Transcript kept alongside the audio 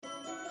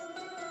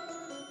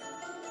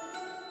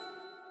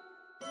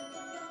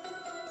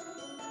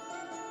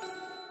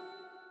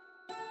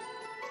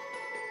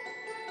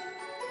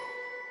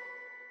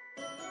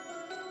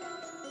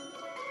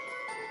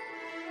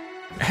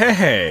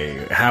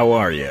Hey, how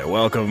are you?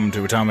 Welcome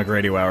to Atomic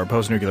Radio Hour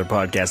Post-Nuclear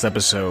Podcast,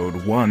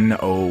 episode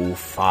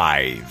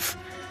 105.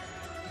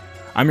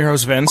 I'm your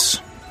host,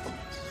 Vince.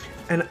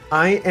 And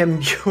I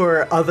am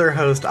your other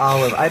host,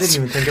 Olive. I didn't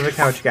even think of a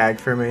couch gag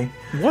for me.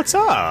 What's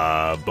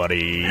up,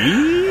 buddy?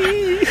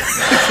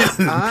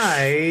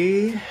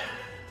 I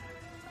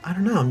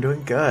don't know, I'm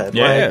doing good.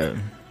 Yeah.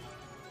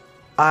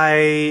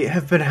 I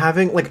have been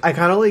having, I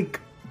kind of,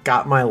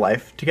 got my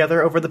life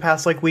together over the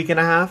past, week and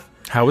a half.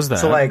 How was that?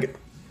 So,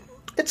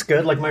 it's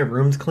good. My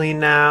room's clean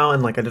now,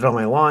 and, I did all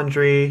my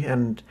laundry,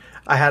 and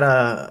I had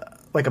a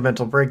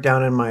mental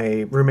breakdown, and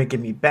my roommate gave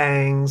me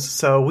bangs,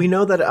 so we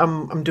know that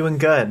I'm doing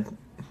good.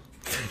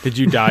 Did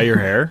you dye your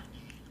hair?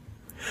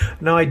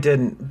 No, I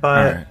didn't,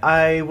 but Right.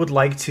 I would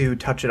like to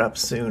touch it up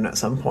soon at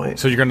some point.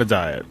 So you're going to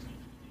dye it?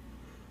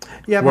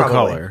 Yeah, What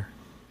probably. color?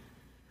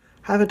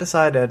 Haven't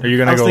decided. Are you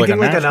gonna go, thinking, a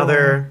natural?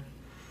 another...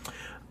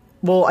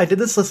 Well, I did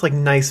this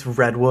nice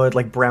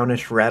redwood,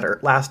 brownish red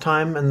last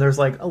time, and there's,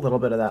 a little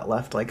bit of that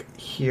left,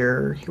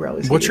 here. You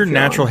probably see What's it your if you're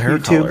natural on hair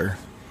YouTube. color?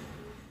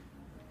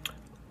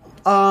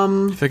 I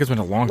feel like it's been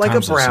a long time a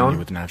since I've seen brown. you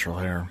with natural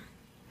hair.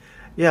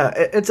 Yeah,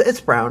 it's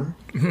brown.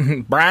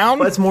 Brown?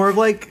 But it's more of,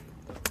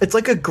 it's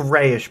a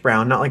grayish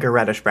brown, not a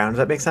reddish brown. Does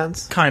that make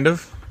sense? Kind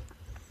of.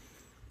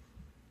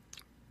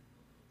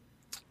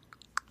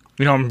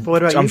 You know,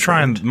 what about I'm you,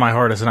 trying friend? my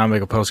hardest to not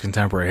make a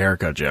post-contemporary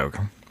haircut joke.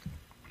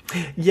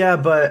 Yeah,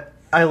 but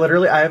I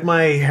have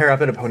my hair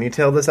up in a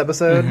ponytail this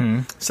episode,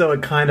 Mm-hmm. so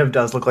it kind of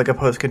does look like a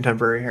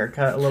post-contemporary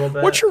haircut a little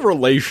bit. What's your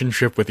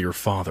relationship with your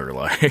father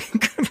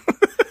like?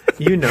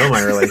 You know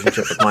my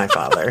relationship with my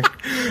father.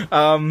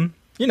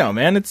 You know,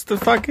 man, it's the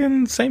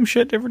fucking same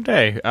shit different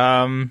day.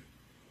 I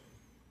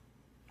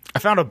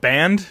found a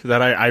band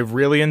that I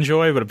really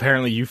enjoy, but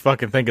apparently you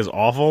fucking think is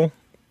awful.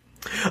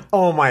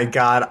 Oh my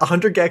god,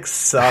 100 Gex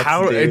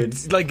sucks, dude.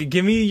 It's,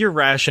 give me your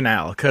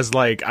rationale, because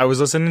I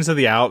was listening to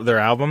their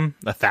album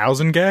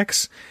 1,000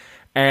 Gex,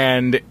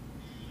 and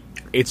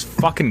it's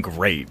fucking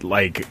great.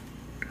 I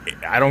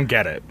don't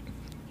get it.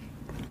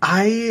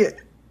 I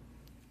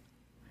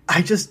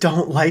just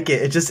don't like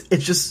it.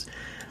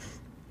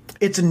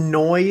 It's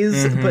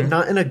noise, but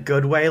not in a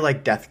good way,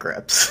 like Death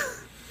Grips.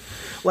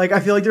 I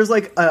feel like there's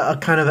a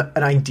kind of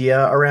an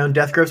idea around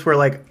Death Grips where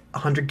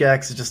 100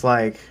 Gex is just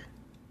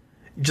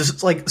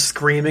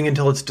screaming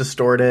until it's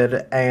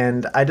distorted,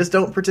 and I just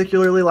don't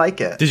particularly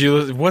like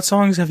it. What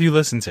songs have you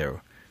listened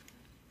to?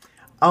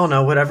 I don't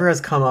know, whatever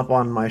has come up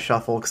on my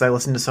shuffle, because I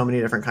listen to so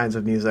many different kinds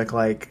of music,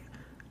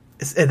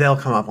 they'll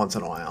come up once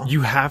in a while.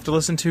 You have to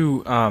listen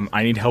to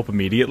I Need Help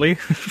Immediately.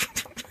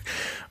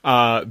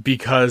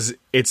 Because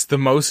it's the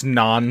most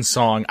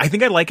non-song. I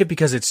think I like it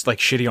because it's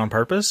shitty on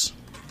purpose.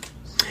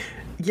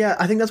 Yeah,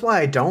 I think that's why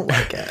I don't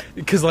like it.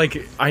 Because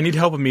I Need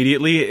Help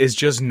Immediately is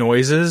just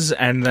noises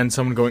and then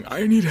someone going,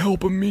 I need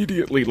help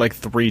immediately,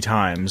 3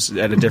 times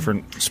at a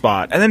different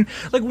spot. And then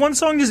one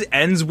song just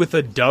ends with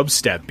a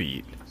dubstep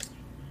beat.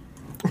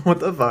 What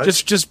the fuck?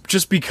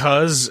 Just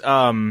because,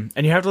 and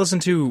you have to listen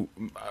to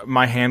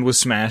My Hand Was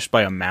Smashed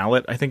by a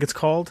Mallet, I think it's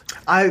called.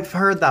 I've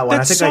heard that one.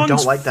 I think I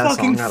don't like that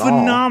song at all.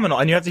 Phenomenal.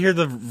 And you have to hear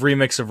the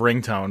remix of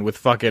Ringtone with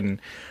fucking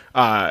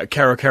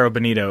Caro Caro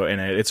Bonito in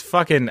it. It's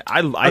fucking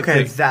I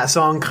think that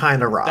song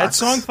kind of rocks. that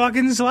song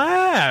fucking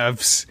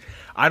slaps.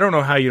 I don't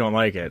know how you don't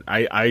like it.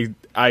 I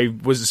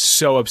was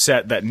so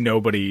upset that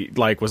nobody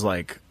was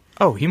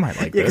oh, he might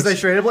like Yeah, this. because I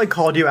straight up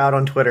called you out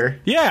on Twitter.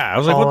 Yeah, I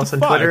was like, Follow what us the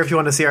on fuck? Twitter if you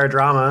want to see our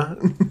drama.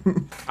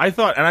 I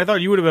thought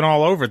you would have been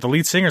all over it. The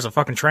lead singer's a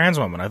fucking trans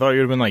woman. I thought you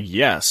would have been like,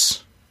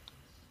 yes.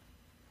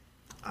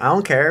 I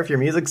don't care if your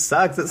music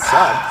sucks. It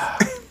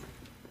sucks,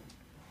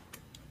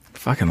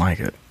 Fucking like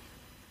it.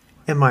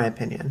 in my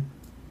opinion.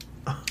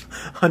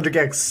 100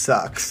 Gex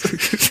sucks.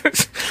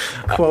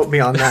 Quote me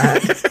on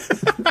that.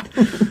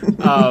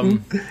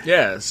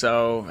 Yeah,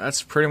 so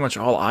that's pretty much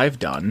all I've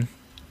done.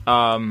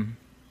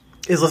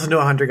 Is listen to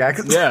 100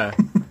 Gex. Yeah.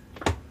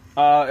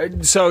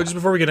 So just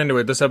before we get into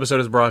it, this episode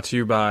is brought to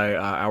you by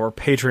our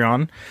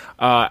Patreon.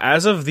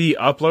 As of the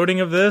uploading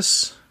of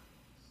this,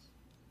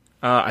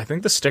 I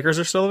think the stickers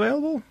are still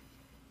available.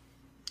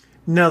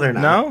 No, they're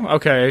not. No?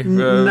 Okay.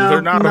 No,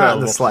 they're not in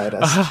available. the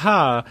slightest.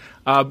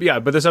 Yeah,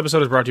 but this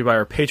episode is brought to you by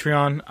our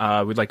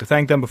Patreon. We'd like to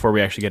thank them before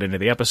we actually get into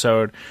the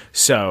episode.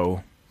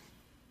 So,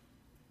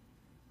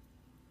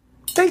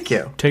 Thank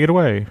you. take it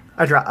away.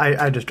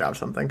 I just dropped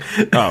something.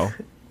 Oh.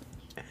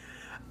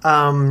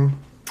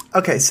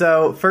 Okay,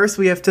 so first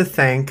we have to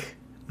thank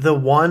the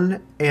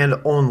one and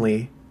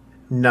only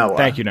Noah.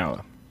 Thank you,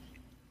 Noah.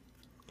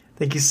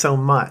 Thank you so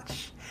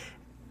much.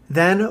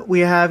 Then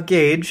we have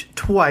Gage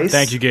twice.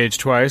 Thank you, Gage,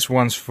 twice.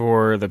 Once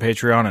for the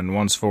Patreon and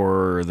once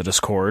for the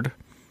Discord.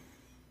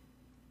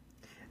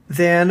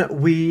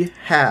 Then we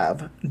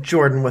have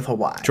Jordan with a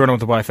Y. Jordan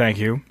with the Y, thank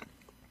you.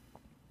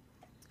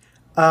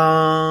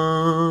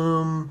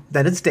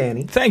 Then it's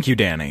Danny. Thank you,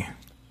 Danny.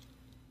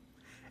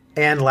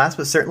 And last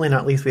but certainly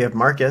not least, we have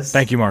Marcus.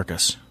 Thank you,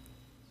 Marcus.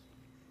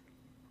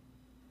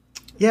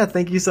 Yeah,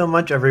 thank you so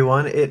much,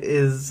 everyone. It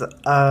is,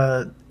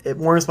 it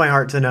warms my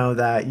heart to know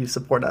that you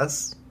support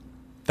us.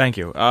 Thank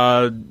you.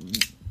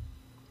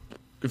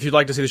 if you'd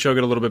like to see the show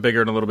get a little bit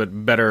bigger and a little bit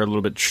better, a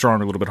little bit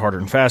stronger, a little bit harder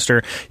and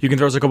faster, you can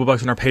throw us a couple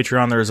bucks on our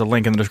Patreon. There is a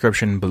link in the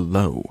description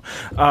below.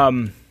 You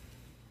want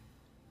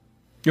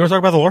to talk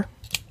about the lore?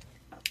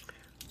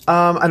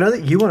 I know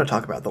that you want to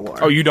talk about the lore.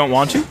 Oh, you don't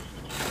want to?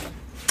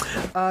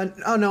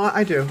 Oh no,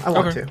 I do. I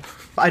want to.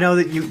 I know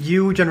that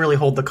you generally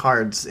hold the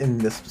cards in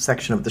this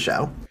section of the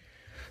show.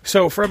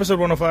 So, for episode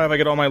 105, I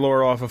get all my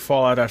lore off of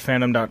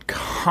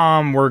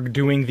Fallout.fandom.com. We're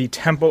doing the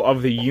Temple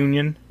of the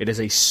Union. It is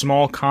a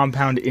small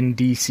compound in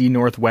D.C.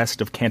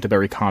 northwest of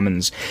Canterbury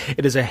Commons.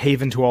 It is a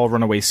haven to all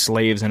runaway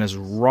slaves and is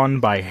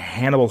run by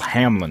Hannibal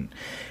Hamlin.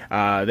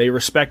 They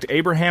respect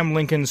Abraham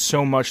Lincoln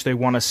so much they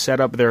want to set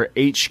up their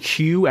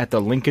HQ at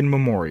the Lincoln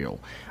Memorial.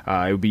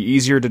 It would be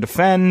easier to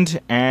defend,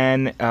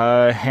 and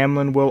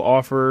Hamlin will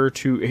offer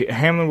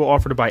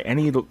to buy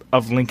any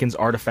of Lincoln's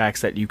artifacts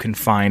that you can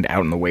find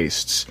out in the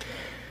wastes.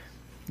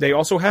 They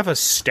also have a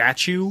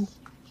statue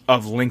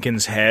of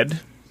Lincoln's head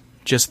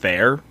just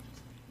there,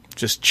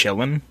 just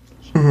chilling.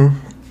 Mm-hmm.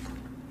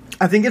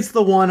 I think it's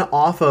the one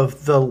off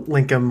of the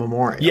Lincoln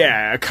Memorial.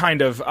 Yeah,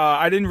 kind of.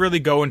 I didn't really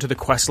go into the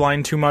quest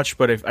line too much,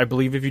 but I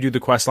believe if you do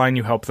the quest line,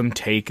 you help them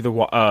take the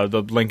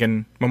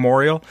Lincoln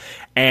Memorial,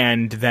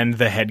 and then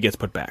the head gets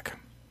put back.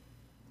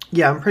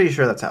 Yeah, I'm pretty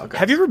sure that's how it goes.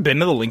 Have you ever been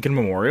to the Lincoln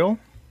Memorial?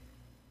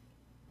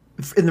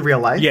 In the real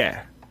life?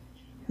 Yeah.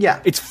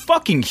 Yeah. It's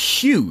fucking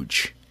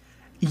huge.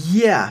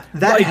 Yeah,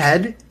 that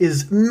head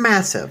is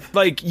massive.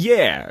 Like,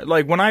 yeah,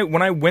 like when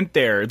I went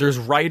there, there's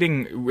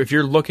writing. If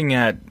you're looking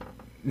at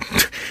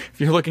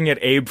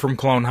Abe from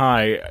Clone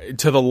High,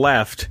 to the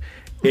left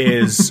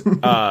is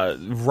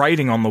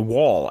writing on the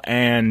wall,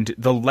 and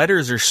the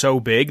letters are so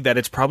big that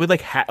it's probably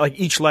like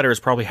each letter is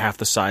probably half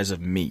the size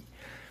of me.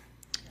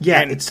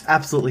 Yeah, and it's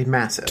absolutely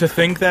massive. To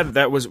think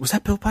that was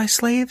that built by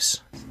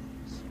slaves?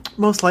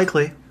 Most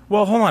likely.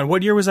 Well, hold on.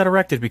 What year was that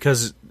erected?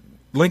 Because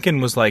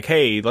Lincoln was like,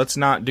 hey, let's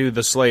not do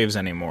the slaves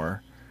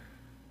anymore.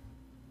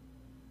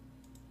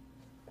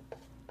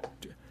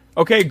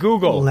 Okay,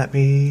 Google. Let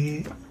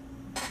me...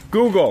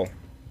 Google.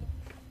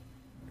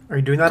 Are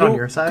you doing that on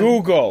your side?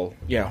 Google.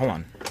 Yeah, hold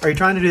on. Are you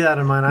trying to do that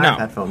on mine? I have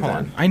headphones hold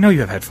on. I know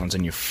you have headphones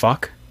in, you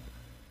fuck.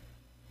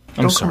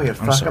 Don't call me a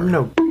fuck. I'm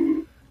no...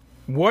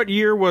 What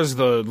year was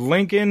the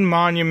Lincoln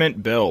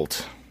Monument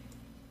built?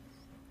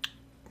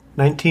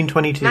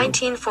 1922.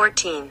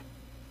 1914.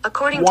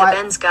 According to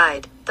Ben's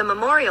guide, the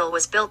memorial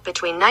was built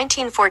between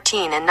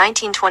 1914 and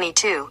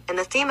 1922, and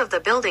the theme of the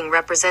building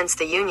represents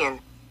the Union.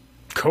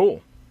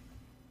 Cool.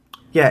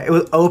 Yeah, it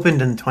was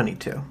opened in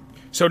 22.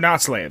 So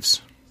not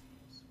slaves.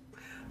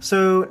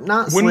 So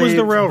not slaves. When was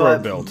the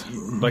railroad built?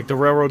 Like the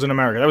railroads in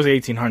America? That was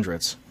the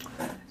 1800s.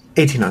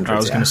 1800s. I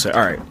was going to say,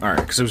 all right,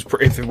 because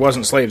if it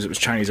wasn't slaves, it was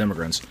Chinese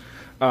immigrants.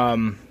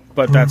 But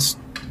that's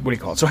what do you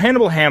call it? So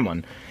Hannibal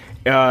Hamlin.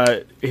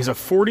 He's a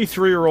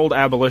 43-year-old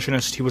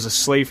abolitionist. He was a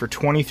slave for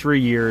 23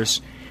 years,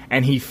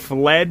 and he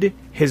fled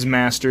his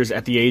masters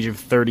at the age of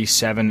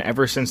 37.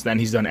 Ever since then,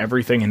 he's done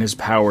everything in his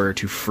power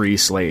to free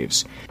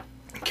slaves.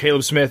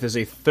 Caleb Smith is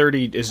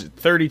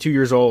 32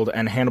 years old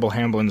and Hannibal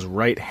Hamlin's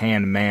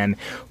right-hand man,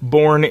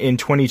 born in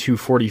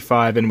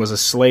 2245 and was a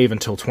slave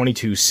until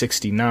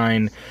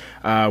 2269,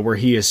 where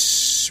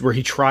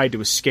he tried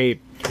to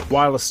escape.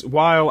 While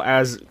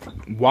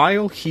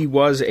he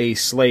was a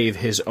slave,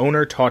 his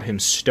owner taught him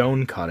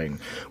stone cutting.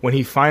 When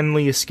he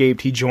finally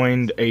escaped, he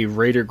joined a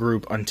raider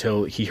group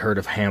until he heard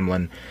of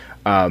Hamlin,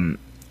 and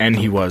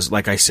he was,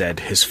 like I said,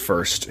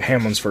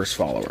 Hamlin's first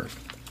follower.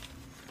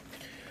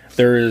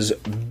 There is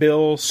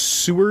Bill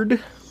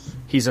Seward.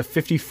 He's a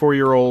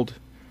 54-year-old.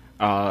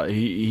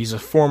 He's a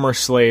former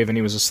slave, and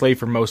he was a slave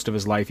for most of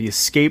his life. He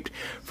escaped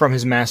from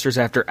his masters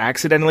after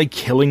accidentally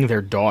killing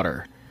their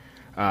daughter.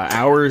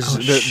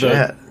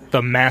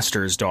 The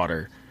master's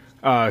daughter.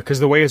 Because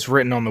the way it's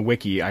written on the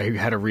wiki, I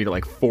had to read it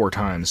like 4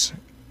 times.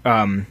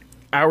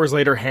 Hours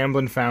later,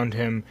 Hamlin found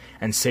him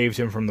and saved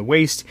him from the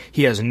waste.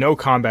 He has no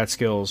combat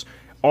skills.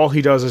 All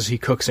he does is he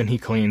cooks and he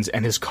cleans,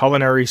 and his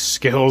culinary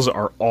skills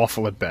are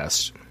awful at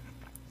best.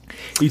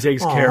 He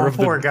takes care of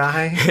poor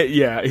guy.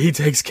 Yeah, he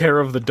takes care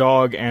of the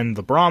dog and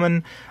the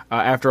Brahmin.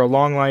 After a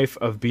long life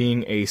of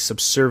being a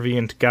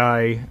subservient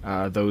guy,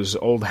 those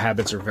old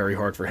habits are very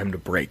hard for him to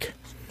break.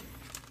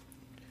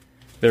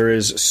 There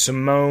is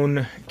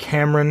Simone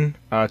Cameron,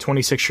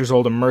 26 years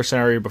old, a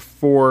mercenary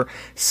before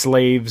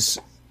slaves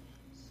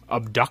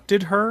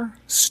abducted her,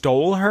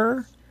 stole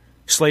her.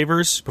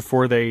 Slavers,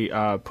 before they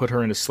put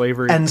her into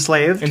slavery.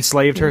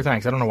 Enslaved her,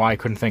 thanks. I don't know why I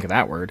couldn't think of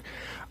that word.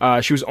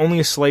 She was only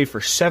a slave for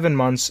 7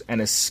 months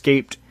and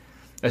escaped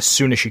as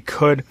soon as she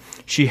could.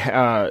 She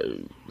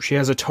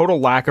has a total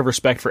lack of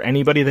respect for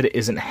anybody that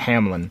isn't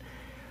Hamlin.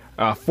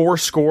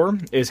 Fourscore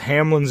is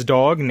Hamlin's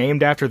dog,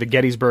 named after the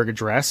Gettysburg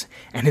Address,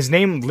 and his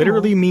name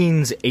literally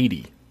means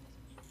 80.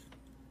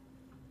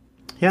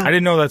 Yeah. I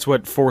didn't know that's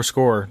what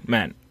fourscore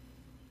meant.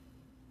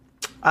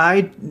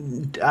 I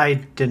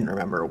didn't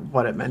remember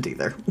what it meant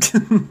either.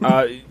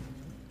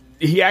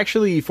 he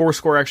actually,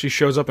 Fourscore actually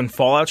shows up in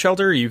Fallout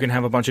Shelter. You can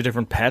have a bunch of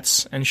different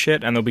pets and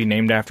shit, and they'll be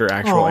named after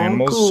actual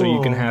animals, cool. so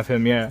you can have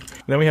him, yeah.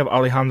 Then we have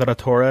Alejandra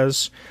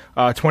Torres,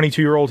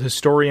 22-year-old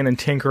historian and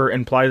tinkerer,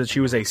 implies that she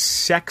was a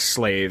sex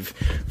slave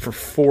for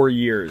 4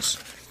 years.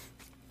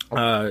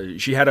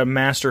 She had a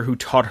master who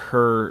taught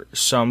her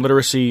some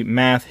literacy,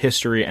 math,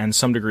 history, and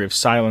some degree of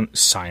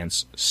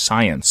science,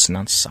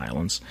 not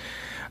silence.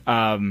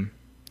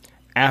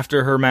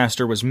 After her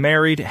master was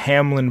married,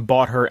 Hamlin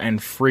bought her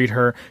and freed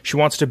her. She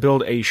wants to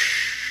build a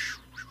shrine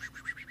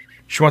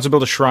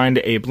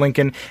to Abe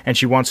Lincoln, and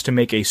she wants to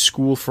make a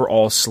school for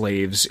all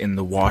slaves in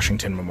the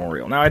Washington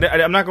Memorial. Now,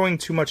 I'm not going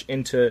too much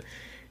into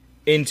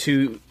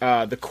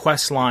the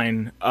quest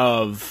line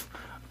of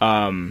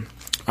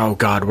oh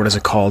God, what is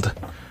it called?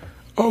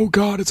 Oh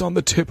God, it's on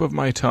the tip of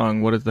my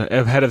tongue. What is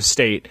the head of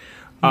state?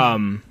 But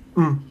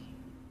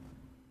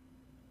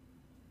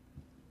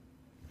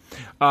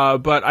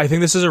I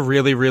think this is a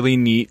really, really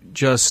neat,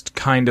 just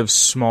kind of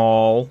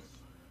small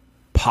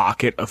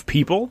pocket of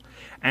people.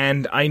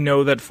 And I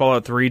know that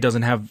Fallout 3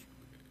 doesn't have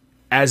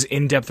as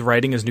in-depth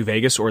writing as New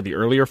Vegas or the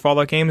earlier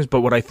Fallout games,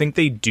 but what I think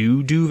they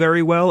do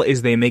very well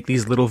is they make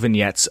these little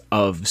vignettes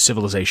of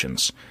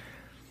civilizations.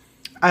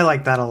 I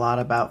like that a lot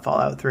about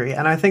Fallout 3.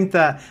 And I think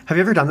that... Have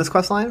you ever done this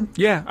quest line?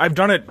 Yeah, I've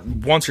done it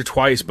once or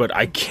twice, but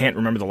I can't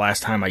remember the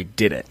last time I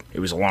did it. It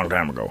was a long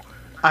time ago.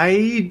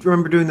 I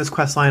remember doing this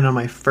quest line on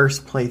my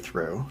first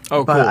playthrough.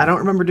 Oh, but cool. I don't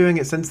remember doing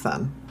it since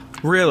then.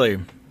 Really?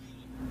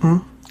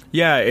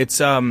 Yeah, it's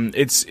a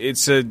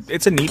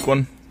neat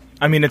one.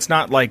 I mean, it's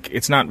not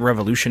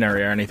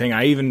revolutionary or anything.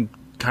 I even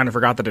kind of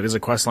forgot that it is a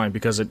quest line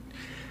because it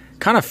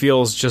kind of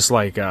feels just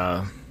like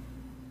just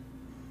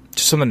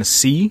something to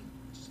see,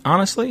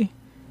 honestly.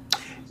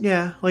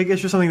 Yeah, like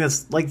it's just something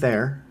that's like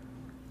there.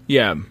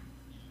 Yeah.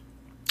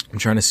 I'm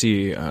trying to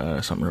see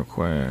something real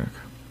quick.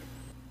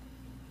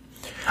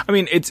 I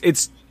mean,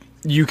 it's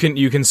you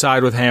can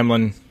side with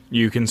Hamlin,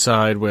 you can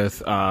side with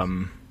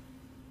the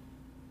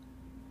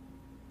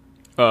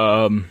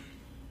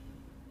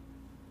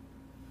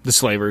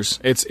slavers.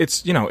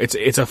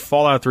 It's a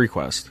Fallout 3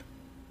 quest.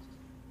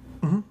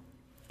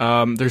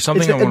 Mm-hmm. There's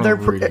something I want to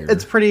read here.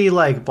 It's pretty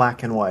like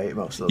black and white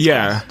most of those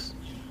quests.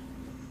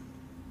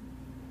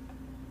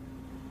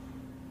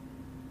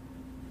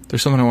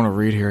 There's something I want to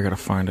read here. I gotta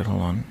find it.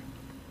 Hold on.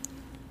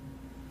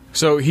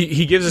 So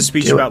he gives a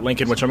speech about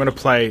Lincoln, which I'm going to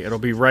play. It'll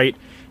be right.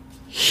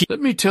 Let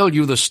me tell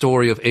you the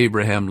story of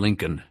Abraham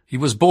Lincoln. He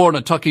was born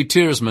a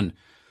Tucketeersman.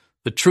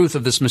 The truth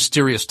of this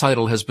mysterious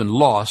title has been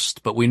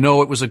lost, but we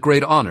know it was a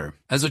great honor.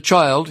 As a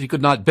child, he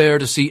could not bear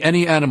to see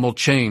any animal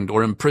chained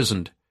or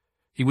imprisoned.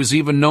 He was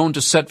even known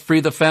to set free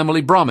the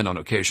family Brahmin on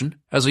occasion.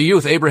 As a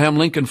youth, Abraham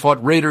Lincoln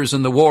fought raiders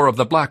in the War of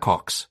the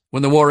Blackhawks.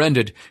 When the war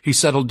ended, he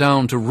settled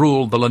down to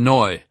rule the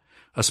Lenoi,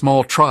 a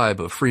small tribe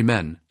of free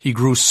men. He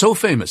grew so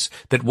famous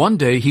that one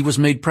day he was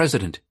made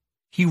president.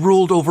 He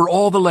ruled over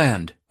all the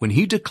land. When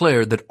he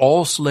declared that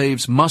all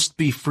slaves must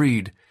be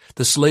freed,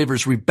 the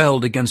slavers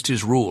rebelled against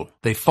his rule.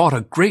 They fought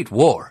a great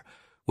war,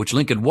 which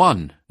Lincoln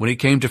won. When he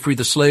came to free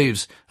the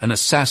slaves, an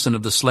assassin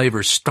of the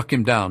slavers struck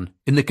him down.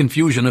 In the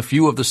confusion, a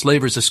few of the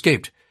slavers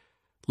escaped.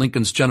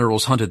 Lincoln's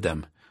generals hunted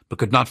them, but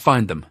could not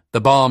find them.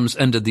 The bombs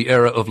ended the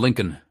era of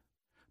Lincoln.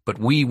 But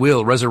we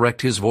will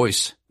resurrect his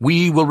voice.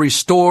 We will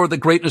restore the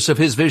greatness of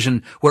his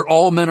vision, where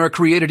all men are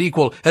created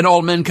equal and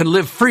all men can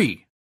live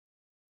free.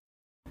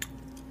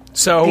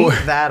 So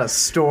ain't that a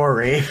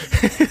story?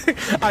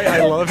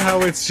 I love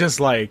how it's just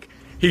like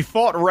he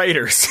fought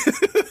raiders.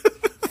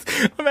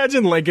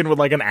 Imagine Lincoln with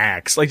like an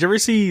axe. Like, did you ever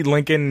see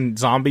Lincoln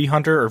Zombie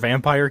Hunter or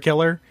Vampire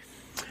Killer?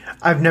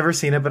 I've never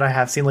seen it, but I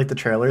have seen like the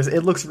trailers.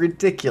 It looks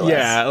ridiculous.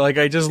 Yeah, like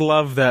I just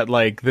love that.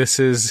 Like this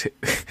is,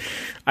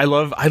 I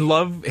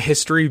love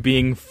history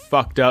being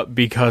fucked up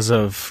because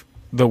of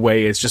the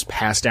way it's just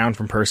passed down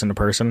from person to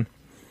person.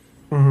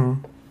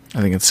 Mm-hmm.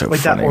 I think it's so like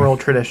funny. That oral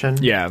tradition.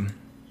 Yeah,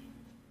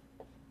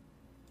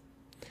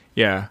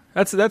 yeah.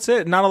 That's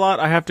it. Not a lot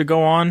I have to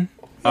go on.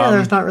 Yeah,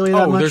 there's not really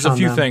that much. There's a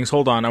few them. things.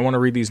 Hold on, I want to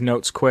read these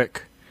notes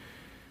quick.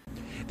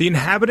 The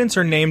inhabitants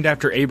are named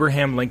after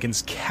Abraham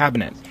Lincoln's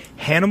cabinet.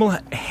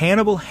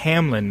 Hannibal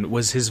Hamlin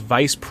was his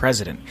vice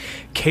president.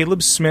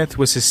 Caleb Smith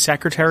was his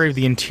secretary of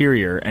the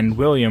interior, and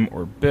William,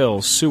 or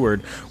Bill,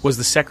 Seward was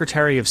the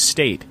secretary of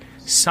state.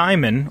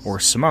 Simon, or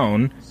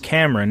Simone,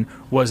 Cameron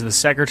was the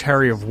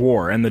secretary of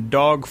war, and the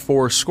dog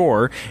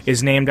Fourscore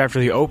is named after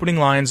the opening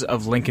lines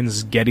of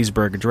Lincoln's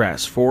Gettysburg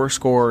Address.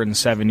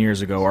 77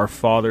 years ago, our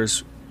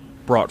fathers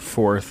brought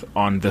forth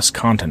on this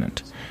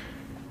continent.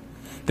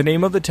 The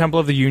name of the Temple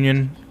of the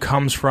Union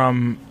comes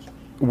from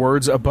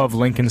words above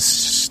Lincoln's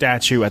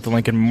statue at the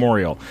Lincoln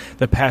Memorial.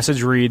 The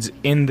passage reads,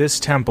 "In this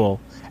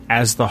temple,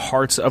 as the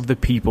hearts of the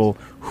people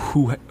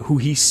who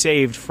he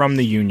saved from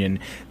the Union,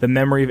 the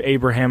memory of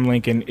Abraham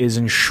Lincoln is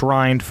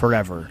enshrined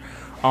forever."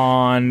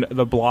 On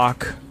the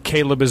block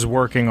Caleb is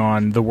working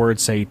on, the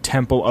words say,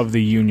 "Temple of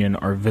the Union"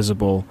 are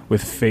visible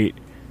with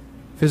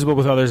visible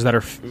with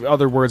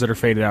other words that are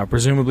faded out.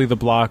 Presumably the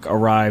block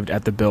arrived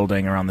at the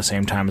building around the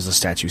same time as the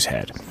statue's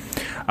head.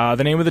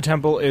 The name of the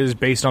temple is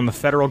based on the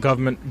federal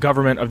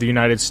government of the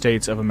United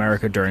States of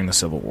America during the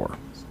Civil War.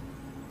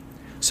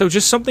 So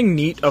just something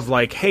neat of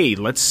like, hey,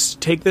 let's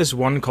take this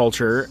one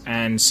culture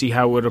and see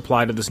how it would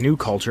apply to this new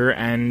culture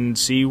and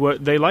see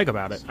what they like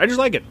about it. I just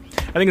like it.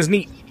 I think it's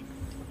neat.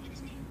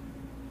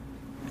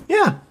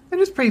 Yeah, it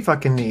is pretty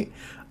fucking neat.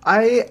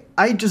 I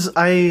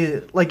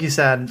like you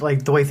said,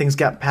 like the way things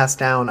get passed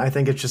down, I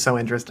think it's just so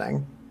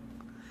interesting.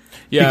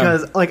 Yeah.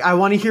 Because like I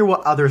want to hear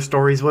what other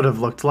stories would have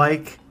looked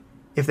like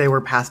if they were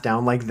passed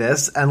down like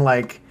this, and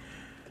like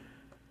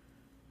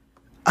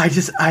I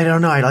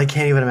don't know. I like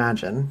can't even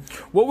imagine.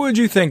 What would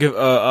you think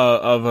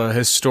of a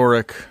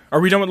historic? Are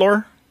we done with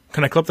lore?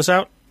 Can I clip this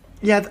out?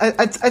 Yeah,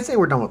 I'd say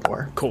we're done with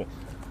lore. Cool.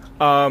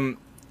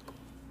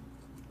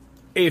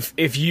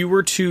 If you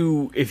were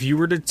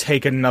to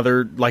take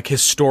another like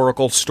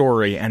historical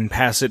story and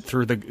pass it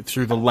through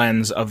the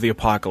lens of the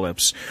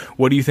apocalypse,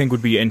 what do you think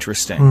would be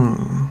interesting?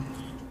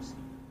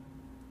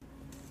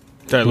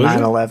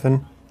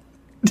 9/11.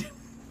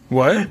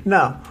 What?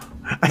 No.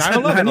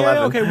 9/11.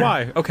 Yeah. Okay.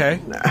 Why? Okay.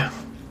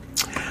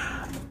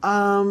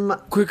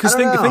 Because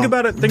think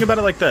about it. Think about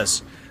it like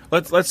this.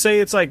 Let's say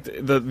it's like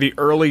the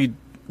early.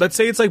 Let's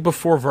say it's like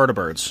before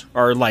vertebrates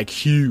are like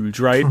huge,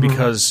 right? Mm-hmm.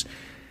 Because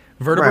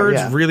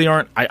vertebrates really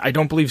aren't. I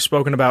don't believe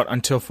spoken about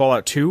until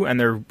Fallout 2, and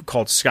they're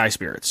called sky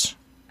spirits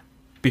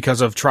because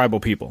of tribal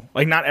people.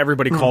 Like not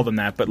everybody called them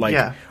that, but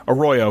like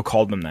Arroyo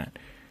called them that.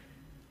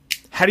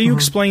 How do you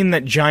explain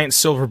that giant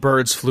silver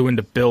birds flew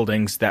into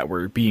buildings that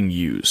were being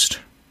used?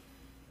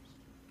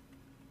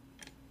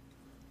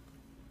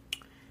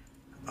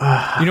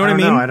 You know what I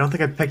mean? I don't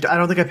think I picked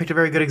a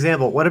very good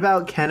example. What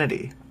about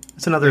Kennedy?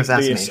 It's another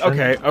assassination.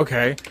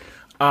 Okay.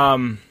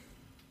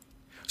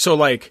 So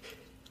like,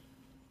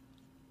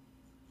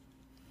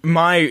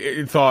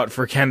 my thought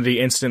for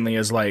Kennedy instantly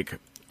is like,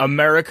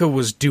 America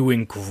was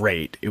doing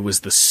great. It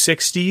was the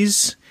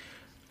 60s.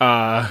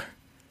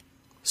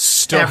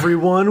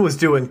 Everyone was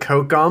doing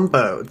coke on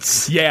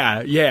boats.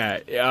 Yeah.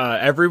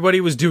 Everybody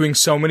was doing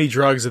so many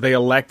drugs that they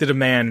elected a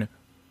man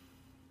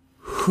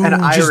who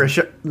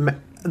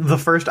the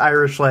first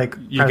Irish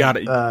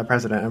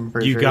president. I'm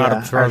pretty you sure.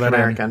 Gotta throw that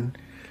American. In.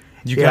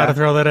 You gotta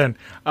throw that in.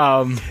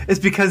 It's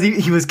because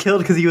he was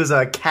killed because he was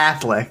a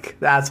Catholic.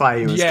 That's why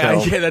he was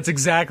killed. Yeah, that's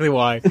exactly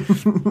why.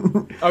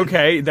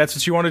 Okay, that's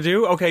what you want to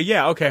do? Okay,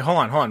 yeah, okay, hold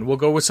on. We'll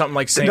go with something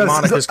like St.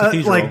 Monica's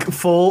Cathedral. Like,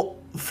 full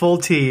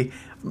T.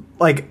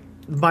 Like,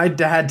 my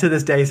dad to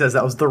this day says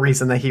that was the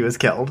reason that he was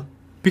killed.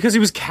 Because he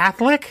was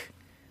Catholic?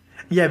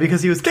 Yeah,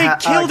 because he was They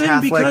killed him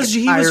Catholic because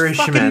he Irishman. was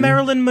fucking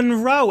Marilyn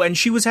Monroe and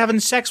she was having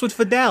sex with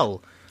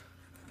Fidel.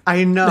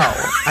 I know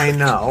that.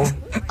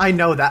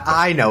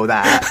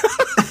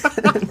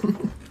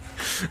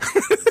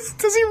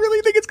 Does he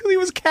really think it's because he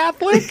was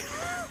Catholic?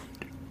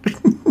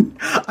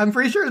 I'm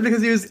pretty sure it's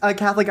because he was a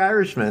Catholic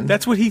Irishman.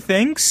 That's what he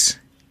thinks?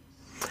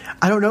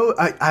 I don't know.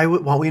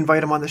 Won't we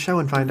invite him on the show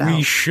and find out?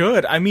 We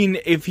should. I mean,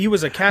 if he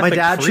was a Catholic my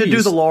dad should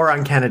do the lore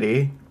on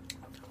Kennedy.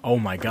 Oh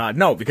my god,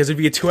 no, because it'd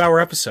be a 2-hour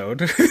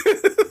episode.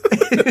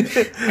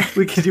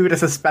 We could do it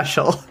as a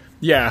special.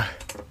 Yeah.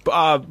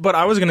 But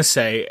I was going to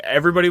say,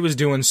 everybody was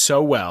doing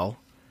so well,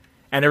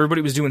 and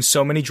everybody was doing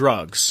so many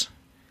drugs,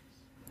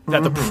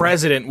 that the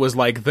president was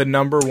like the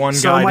number one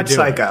so guy much to do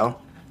psycho.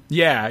 It.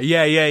 Yeah.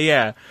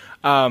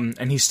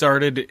 And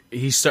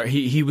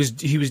he was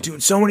doing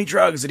so many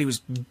drugs that he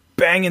was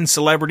banging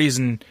celebrities,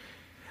 and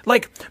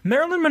like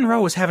Marilyn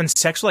Monroe was having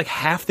sex with like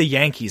half the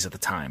Yankees at the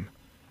time.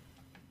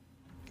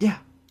 Yeah.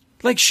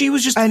 Like she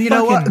was just and you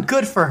know what?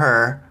 Good for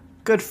her.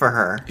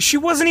 She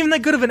wasn't even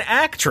that good of an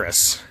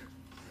actress.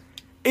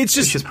 It's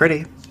just she's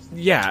pretty.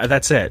 Yeah,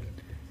 that's it.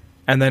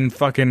 And then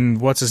fucking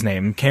what's his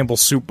name? Campbell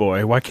Soup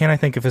Boy. Why can't I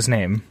think of his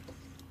name?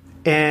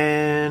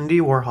 Andy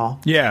Warhol.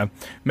 Yeah,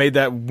 made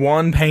that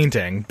one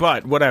painting,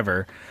 but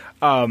whatever.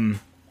 And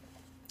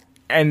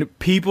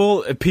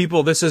people.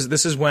 This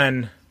is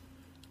when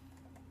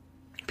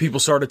people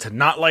started to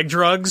not like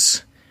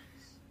drugs,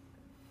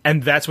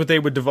 and that's what they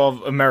would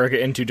devolve America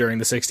into during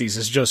the 60s.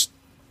 Is just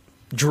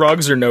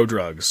drugs or no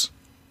drugs.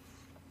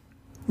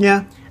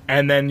 Yeah.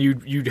 And then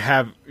you'd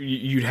have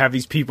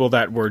these people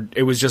that were,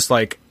 it was just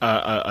like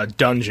a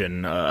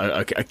dungeon,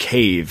 a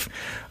cave,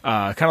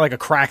 kind of like a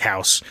crack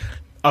house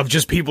of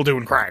just people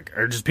doing crack,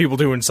 or just people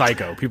doing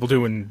psycho, people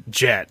doing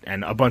jet,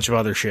 and a bunch of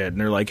other shit.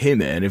 And they're like, hey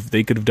man, if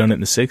they could have done it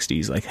in the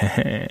 60s, like,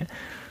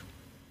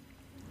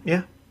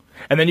 yeah.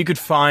 And then you could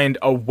find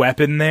a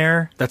weapon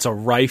there that's a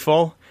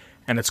rifle,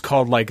 and it's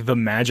called like the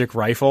magic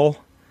rifle.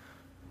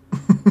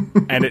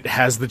 And it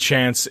has a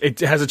chance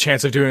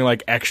of doing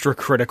like extra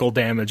critical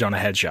damage on a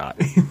headshot.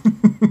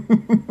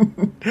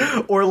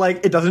 Or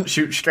like it doesn't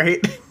shoot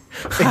straight.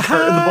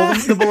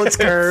 The bullets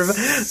curve.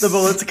 The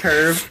bullets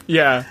curve.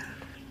 Yeah.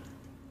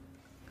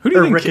 Who do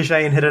you think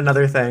ricochet and hit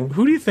another thing?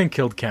 Who do you think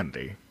killed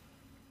Kennedy?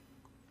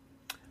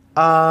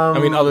 I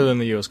mean, other than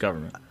the U.S.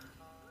 government.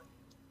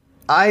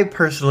 I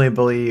personally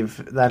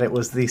believe that it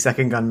was the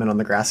second gunman on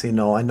the grassy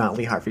knoll and not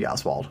Lee Harvey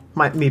Oswald.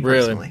 Me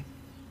personally. Really?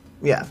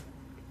 Yeah.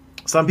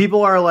 Some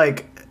people are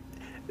like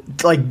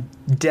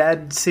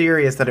dead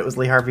serious that it was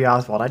Lee Harvey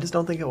Oswald. I just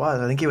don't think it was.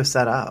 I think he was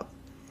set up.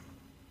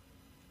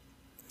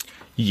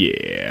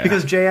 Yeah.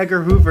 Because J.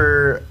 Edgar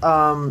Hoover,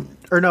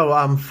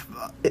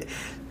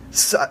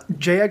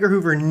 J. Edgar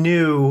Hoover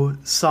knew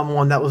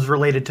someone that was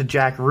related to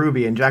Jack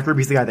Ruby, and Jack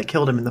Ruby's the guy that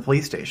killed him in the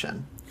police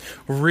station.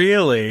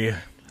 Really?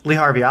 Lee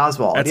Harvey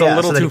Oswald. That's yeah, a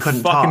little so too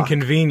fucking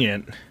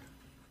convenient.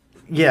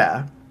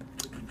 Yeah.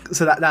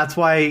 So that's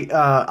why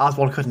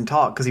Oswald couldn't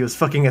talk, because he was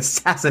fucking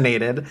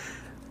assassinated.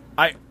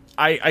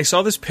 I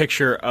saw this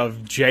picture of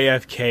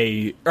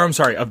JFK, or I'm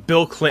sorry, of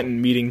Bill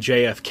Clinton meeting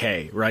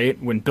JFK,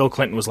 right? When Bill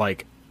Clinton was,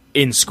 like,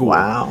 in school.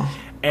 Wow.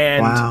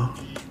 And wow.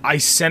 I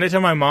sent it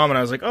to my mom, and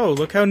I was like, oh,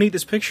 look how neat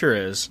this picture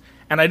is.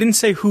 And I didn't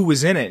say who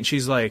was in it, and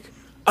she's like,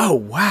 oh,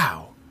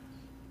 wow.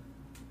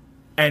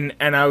 And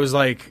I was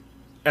like,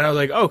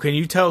 oh, can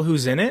you tell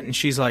who's in it? And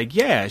she's like,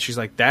 yeah. She's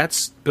like,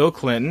 that's Bill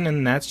Clinton,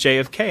 and that's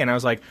JFK. And I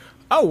was like,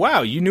 oh,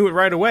 wow, you knew it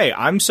right away.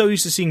 I'm so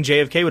used to seeing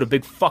JFK with a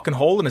big fucking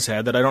hole in his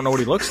head that I don't know what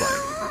he looks like.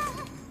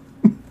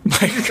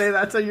 Did you say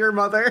that to your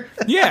mother?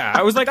 Yeah,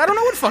 I was like, I don't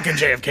know what fucking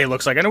JFK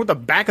looks like. I know what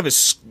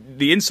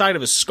the inside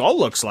of his skull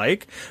looks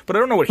like, but I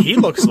don't know what he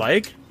looks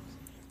like.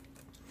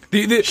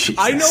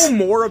 I know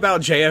more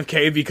about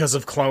JFK because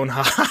of Clone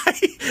High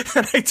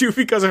than I do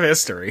because of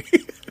history.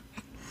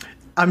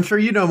 I'm sure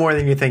you know more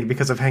than you think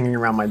because of hanging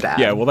around my dad.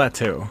 Yeah, well, that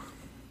too.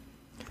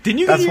 Didn't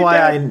you? That's why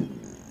dad?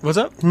 What's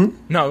up? No,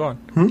 go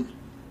on.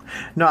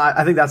 No,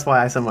 I think that's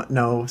why I somewhat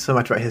know so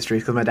much about history,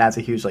 because my dad's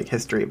a huge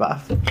history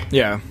buff.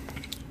 Yeah.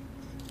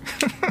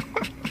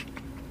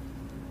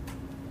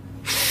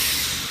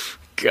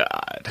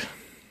 God,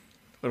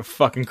 what a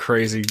fucking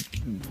crazy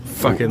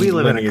fucking we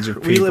live lineage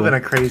in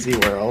a crazy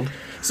world.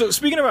 So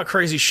speaking about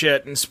crazy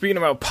shit and speaking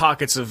about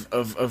pockets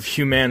of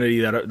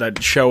humanity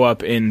that show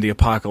up in the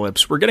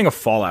apocalypse, we're getting a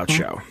Fallout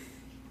show.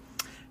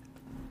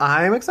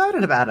 I'm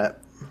excited about it.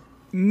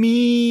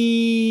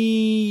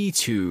 Me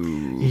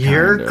too.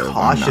 You're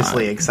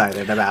cautiously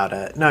excited about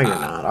it. No, you're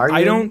not. Are you?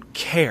 I don't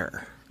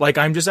care. Like,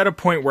 I'm just at a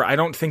point where I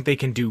don't think they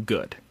can do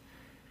good.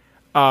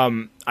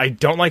 I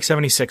don't like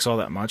 76 all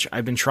that much.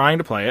 I've been trying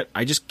to play it.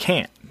 I just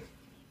can't.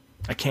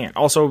 I can't.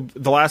 Also,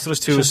 The Last of Us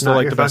 2 is still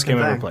like the best game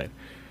I've ever played.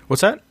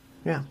 What's that?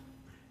 Yeah.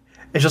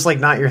 It's just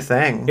not your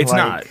thing. It's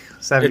not.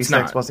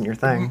 76 wasn't your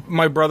thing.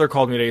 My brother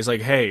called me today. He's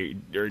like, hey,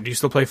 do you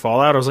still play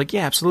Fallout? I was like,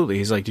 yeah, absolutely.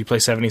 He's like, do you play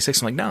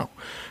 76? I'm like, no.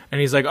 And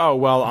he's like, oh,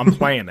 well, I'm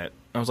playing it.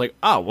 I was like,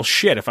 oh, well,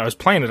 shit. If I was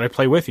playing it, I'd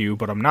play with you,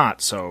 but I'm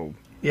not, so...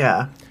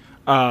 Yeah.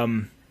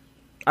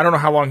 I don't know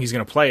how long he's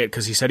going to play it,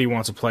 because he said he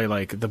wants to play,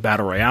 the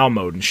Battle Royale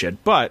mode and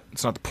shit, but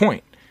it's not the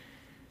point.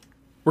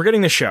 We're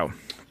getting this show.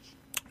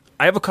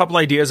 I have a couple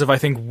ideas of, I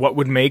think, what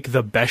would make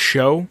the best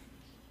show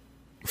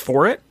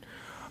for it.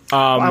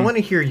 I want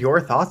to hear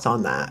your thoughts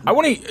on that. I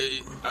want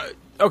to...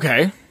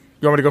 okay.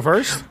 You want me to go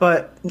first?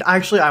 But,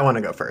 actually, I want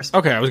to go first.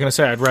 Okay, I was going to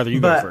say, I'd rather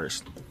you go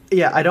first.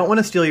 Yeah, I don't want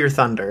to steal your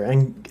thunder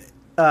and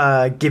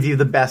give you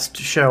the best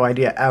show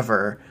idea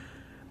ever,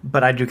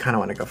 but I do kind of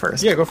want to go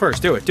first. Yeah, go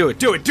first. Do it.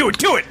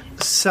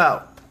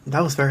 So,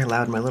 that was very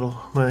loud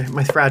in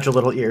my fragile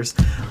little ears.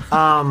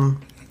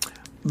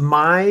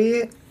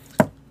 My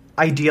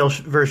ideal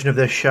version of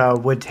this show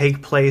would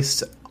take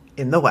place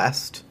in the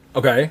West.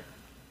 Okay.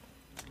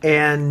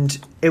 And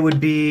it would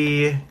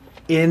be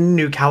in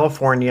New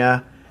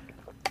California.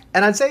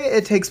 And I'd say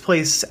it takes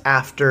place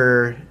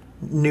after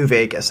New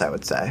Vegas, I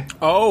would say.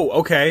 Oh,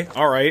 okay.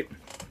 All right.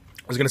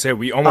 I was going to say,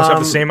 we almost have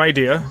the same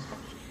idea.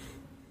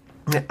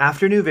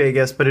 After New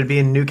Vegas, but it'd be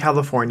in New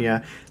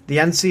California. The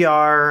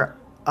NCR,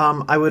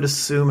 I would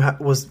assume,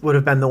 would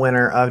have been the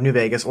winner of New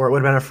Vegas, or it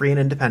would have been a free and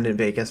independent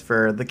Vegas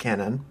for the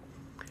canon.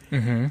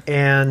 Mm-hmm.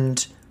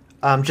 And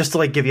just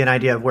to give you an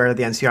idea of where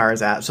the NCR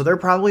is at. So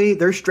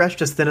they're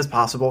stretched as thin as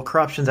possible.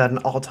 Corruption's at an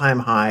all-time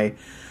high.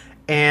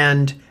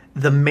 And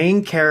the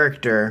main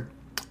character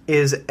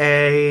is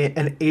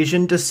an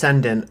Asian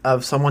descendant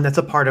of someone that's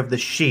a part of the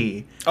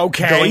Shi.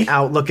 Okay. Going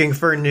out looking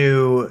for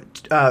new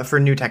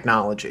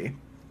technology.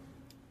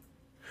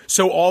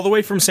 So all the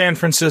way from San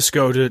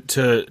Francisco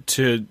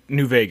to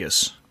New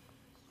Vegas.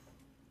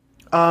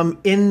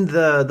 In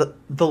the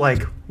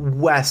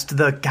west,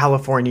 the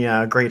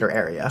California greater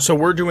area. So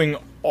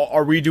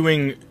are we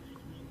doing?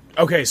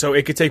 Okay, so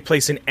it could take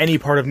place in any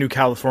part of New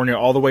California,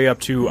 all the way up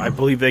to, I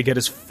believe they get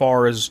as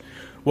far as,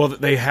 well,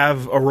 they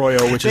have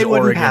Arroyo, which is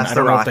Oregon. I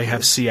don't know if they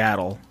have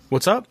Seattle.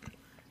 What's up?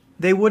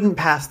 They wouldn't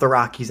pass the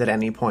Rockies at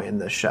any point in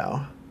this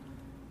show.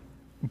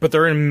 But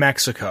they're in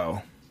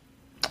Mexico.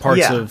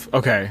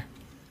 Okay.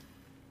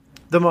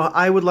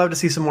 I would love to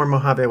see some more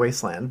Mojave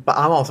Wasteland, but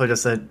I'm also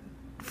just a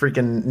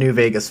freaking New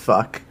Vegas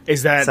fuck.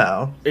 Is that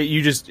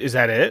is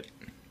that it?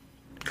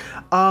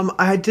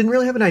 I didn't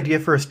really have an idea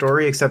for a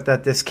story, except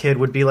that this kid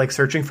would be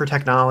searching for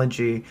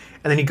technology,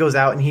 and then he goes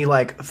out and he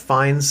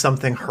finds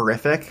something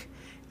horrific.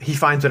 He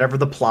finds whatever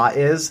the plot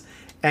is,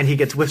 and he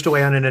gets whisked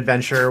away on an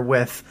adventure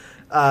with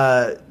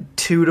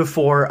 2 to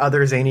 4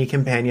 other zany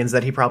companions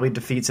that he probably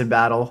defeats in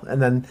battle,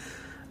 and then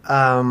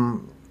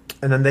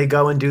they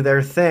go and do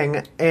their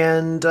thing,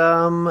 and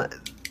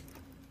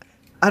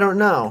I don't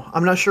know.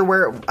 I'm not sure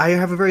where. I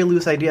have a very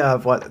loose idea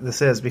of what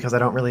this is because I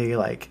don't really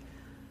like.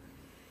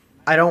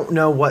 I don't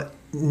know what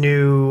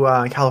New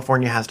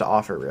California has to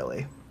offer,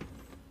 really.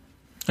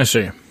 I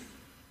see.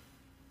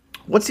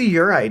 What's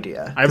your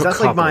idea? I have a That's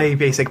like couple. my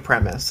basic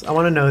premise. I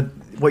want to know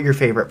what your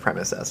favorite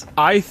premise is.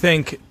 I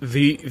think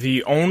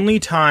the only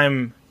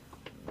time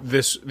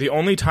there's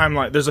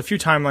a few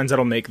timelines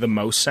that'll make the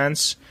most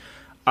sense.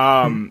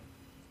 I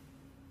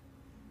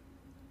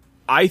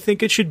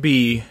think it should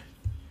be.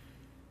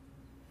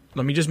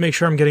 Let me just make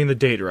sure I'm getting the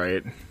date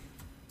right.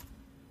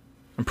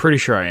 I'm pretty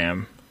sure I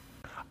am.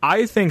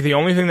 I think the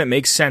only thing that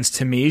makes sense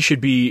to me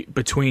should be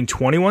between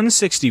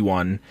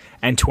 2161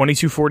 and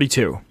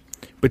 2242.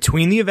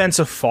 Between the events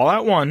of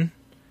Fallout 1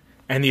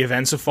 and the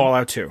events of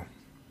Fallout 2.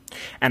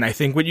 And I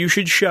think what you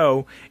should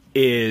show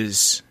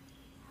is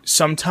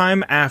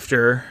sometime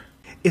after...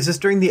 Is this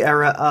during the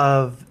era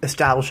of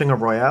establishing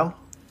Arroyo?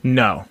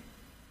 No.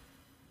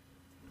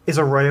 Is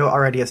Arroyo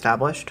already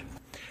established?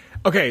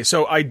 Okay,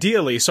 so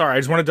ideally, sorry, I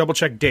just want to double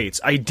check dates.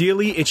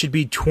 Ideally, it should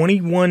be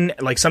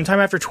sometime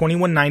after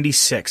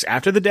 2196.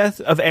 After the death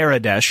of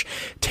Aradesh,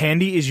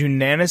 Tandy is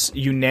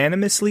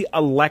unanimously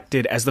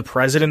elected as the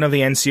president of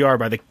the NCR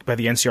by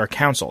the NCR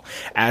Council.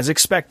 As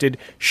expected,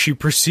 she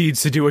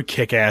proceeds to do a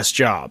kick-ass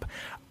job.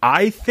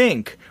 I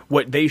think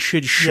what they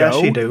should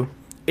show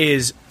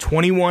is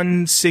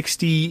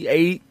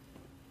 2168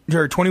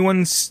 or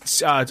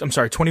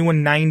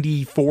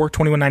 2194,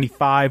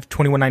 2195,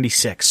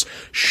 2196.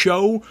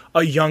 Show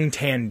a young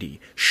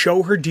Tandy.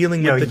 Show her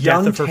dealing with the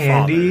death of her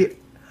father.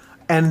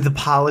 And the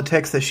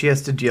politics that she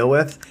has to deal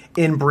with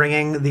in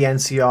bringing the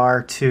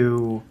NCR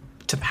to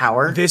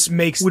power.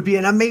 Would be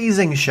an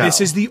amazing show.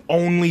 This is the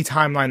only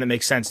timeline that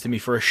makes sense to me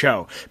for a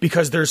show,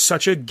 because there's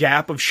such a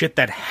gap of shit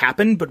that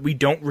happened, but we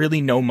don't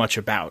really know much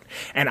about.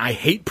 And I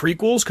hate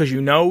prequels because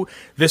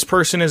this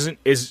person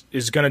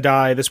is gonna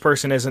die, this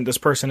person isn't, this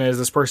person is,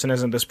 this person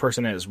isn't, this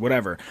person is,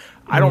 whatever.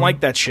 I don't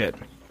like that shit.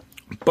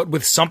 But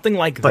with something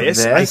like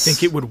this, I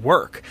think it would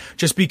work.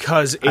 Just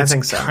because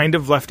it's kind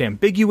of left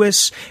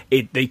ambiguous.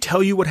 They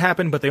tell you what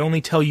happened, but they only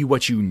tell you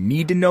what you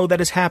need to know that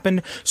has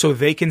happened. So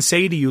they can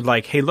say to you,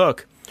 like, hey,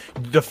 look,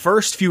 the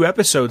first few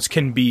episodes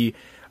can be...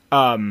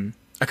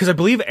 because I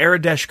believe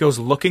Aradesh goes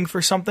looking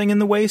for something in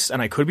the waste,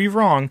 and I could be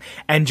wrong,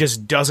 and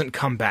just doesn't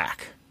come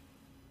back.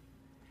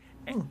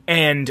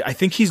 And I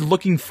think he's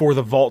looking for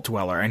the Vault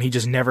Dweller, and he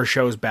just never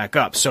shows back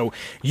up. So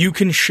you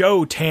can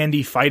show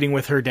Tandy fighting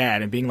with her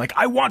dad and being like,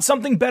 I want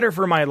something better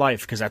for my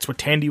life, because that's what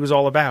Tandy was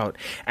all about.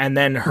 And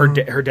then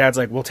her dad's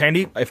like, well,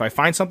 Tandy, if I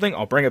find something,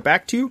 I'll bring it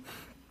back to you.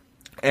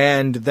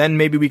 And then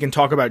maybe we can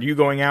talk about you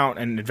going out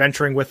and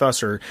adventuring with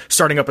us, or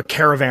starting up a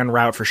caravan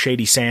route for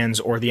Shady Sands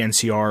or the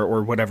NCR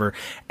or whatever.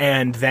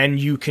 And then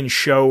you can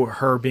show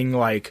her being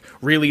like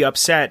really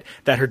upset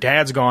that her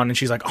dad's gone, and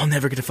she's like, I'll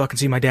never get to fucking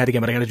see my dad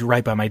again, but I gotta do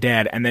right by my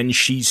dad. And then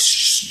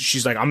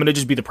she's like, I'm gonna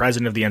just be the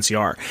president of the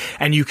NCR.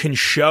 And you can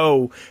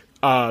show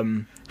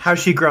how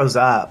she grows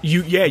up.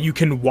 You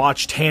can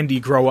watch Tandy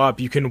grow up.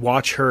 You can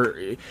watch her.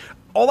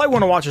 All I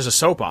want to watch is a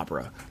soap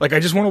opera. Like,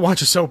 I just want to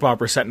watch a soap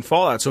opera set in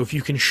Fallout. So if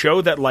you can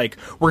show that, like,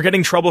 we're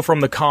getting trouble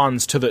from the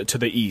cons to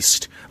the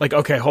east. Like,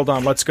 okay, hold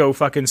on, let's go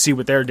fucking see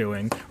what they're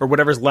doing, or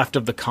whatever's left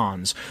of the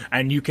cons.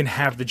 And you can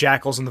have the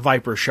Jackals and the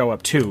Vipers show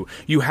up too.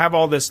 You have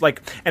all this,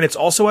 like, and it's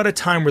also at a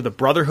time where the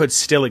Brotherhood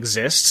still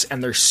exists,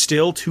 and they're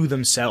still to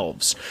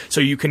themselves.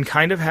 So you can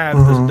kind of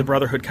have the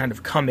Brotherhood kind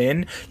of come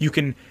in. You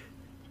can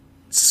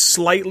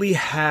slightly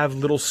have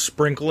little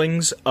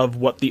sprinklings of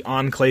what the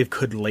Enclave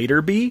could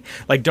later be.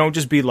 Like, don't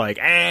just be like,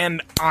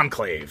 and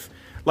Enclave.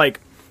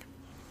 Like,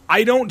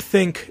 I don't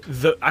think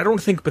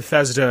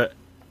Bethesda,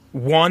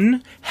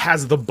 one,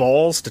 has the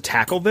balls to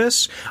tackle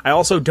this. I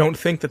also don't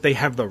think that they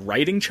have the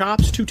writing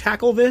chops to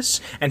tackle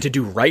this and to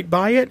do right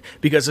by it,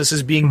 because this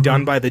is being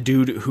done by the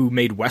dude who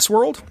made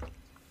Westworld.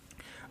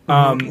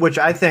 Which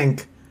I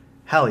think,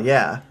 hell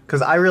yeah,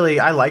 because I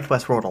liked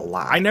Westworld a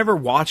lot. I never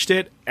watched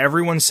it.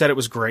 Everyone said it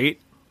was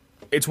great.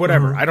 It's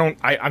whatever.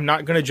 I'm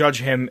not going to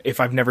judge him if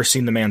I've never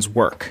seen the man's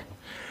work.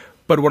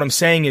 But what I'm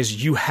saying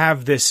is, you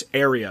have this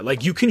area.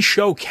 Like, you can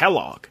show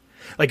Kellogg.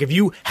 Like, if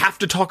you have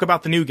to talk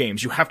about the new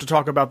games, you have to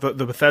talk about the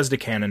Bethesda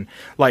canon,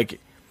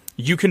 like,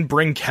 you can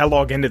bring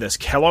Kellogg into this.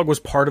 Kellogg was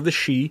part of the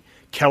She.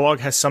 Kellogg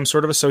has some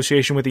sort of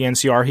association with the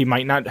NCR. He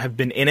might not have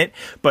been in it,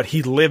 but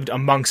he lived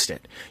amongst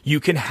it. You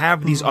can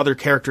have these other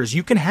characters.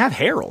 You can have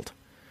Harold.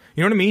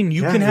 You know what I mean?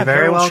 You can have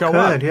Harold show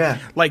up. Yeah.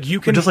 Like, you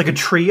can, or just like a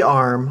tree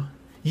arm.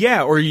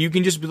 Yeah, or you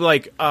can just be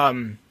like,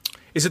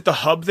 is it the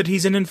hub that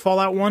he's in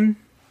Fallout 1?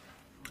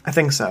 I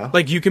think so.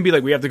 Like, you can be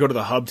like, we have to go to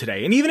the hub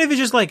today. And even if it's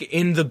just like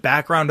in the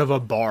background of a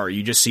bar,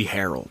 you just see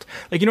Harold.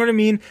 Like, you know what I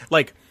mean?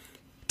 Like,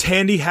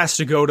 Tandy has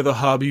to go to the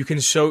hub. You can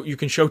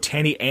show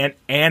Tandy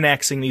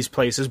annexing these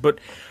places, but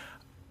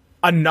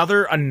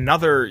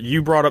another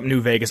you brought up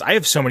New Vegas. I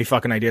have so many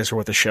fucking ideas for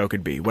what the show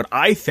could be. What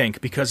I think,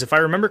 because if I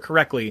remember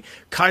correctly,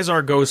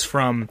 Kaiser goes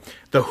from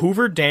the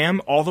Hoover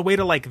Dam all the way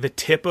to like the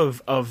tip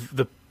of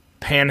the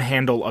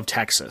panhandle of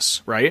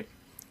Texas, right?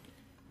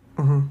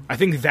 I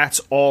think that's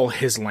all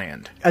his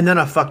land. And then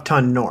a fuck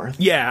ton north.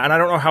 Yeah, and I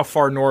don't know how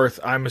far north.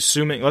 I'm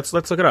assuming. Let's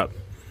look it up.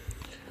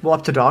 Well,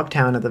 up to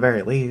Dogtown at the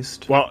very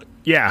least. Well,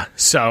 yeah.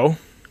 So,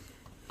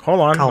 hold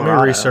on. Colorado.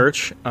 Let me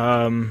research.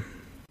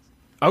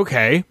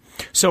 Okay,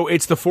 so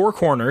it's the Four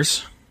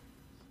Corners.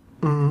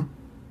 I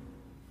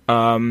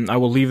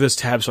will leave this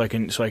tab so I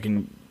can.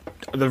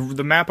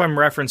 The map I'm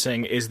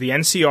referencing is the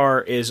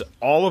NCR is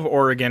all of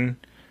Oregon,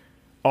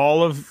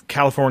 all of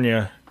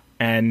California,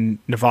 and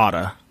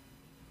Nevada,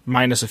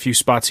 minus a few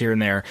spots here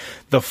and there.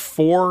 The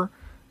four,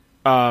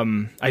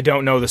 I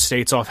don't know the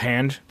states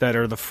offhand, that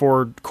are the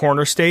four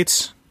corner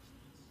states,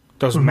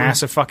 those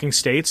massive fucking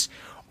states,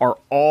 are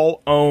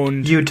all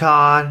owned...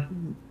 Utah's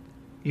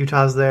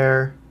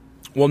there.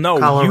 Well, no,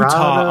 Colorado.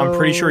 Utah, I'm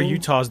pretty sure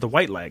Utah's the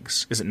White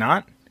Legs, is it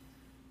not?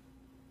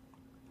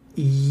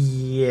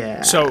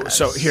 Yeah. So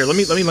here, let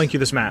me link you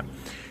this map.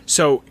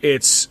 So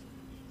it's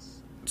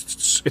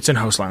in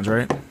Hostlands,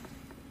 right?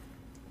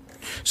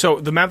 So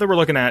the map that we're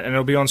looking at, and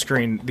it'll be on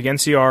screen, the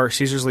NCR,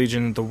 Caesar's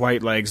Legion, the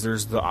White Legs,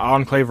 there's the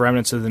Enclave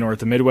Remnants to the north,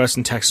 the Midwest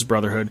and Texas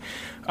Brotherhood,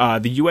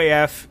 the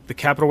UAF, the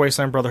Capital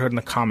Wasteland Brotherhood, and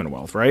the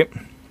Commonwealth, right?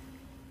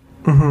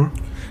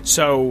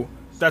 So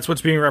that's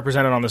what's being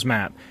represented on this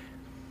map.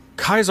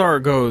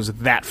 Khazar goes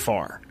that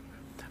far.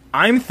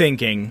 I'm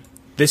thinking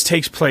this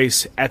takes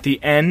place at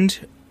the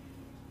end...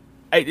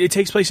 It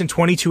takes place in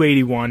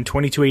 2281,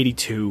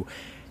 2282,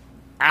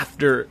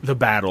 after the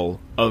Battle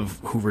of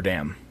Hoover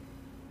Dam.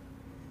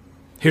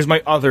 Here's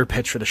my other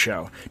pitch for the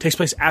show. It takes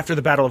place after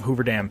the Battle of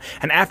Hoover Dam.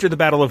 And after the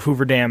Battle of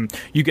Hoover Dam,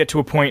 you get to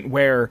a point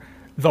where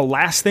the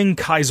last thing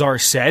Khazar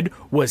said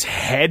was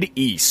head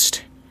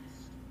east.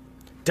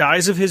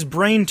 Dies of his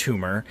brain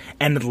tumor,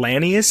 and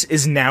Lannius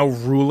is now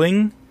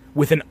ruling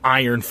with an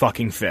iron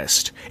fucking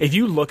fist. If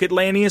you look at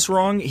Lannius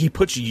wrong, he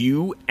puts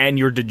you and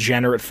your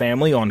degenerate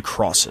family on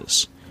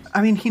crosses.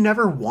 I mean, he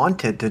never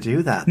wanted to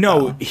do that.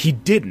 No, though. he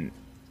didn't.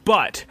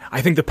 But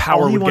I think the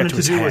power would get to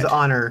his head. All he wanted to do was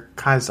honor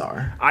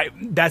Khazar.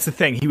 That's the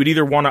thing. He would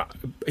either want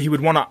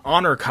to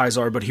honor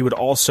Khazar, but he would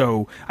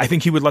also, I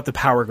think he would let the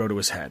power go to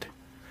his head.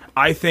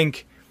 I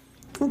think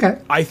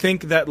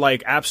that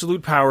like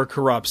absolute power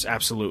corrupts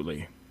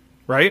absolutely,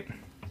 right?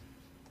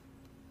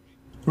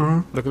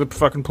 Mm-hmm. Look at the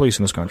fucking police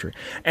in this country,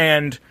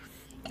 and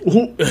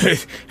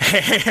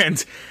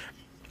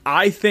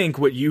I think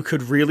what you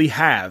could really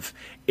have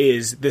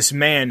is this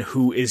man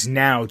who is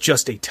now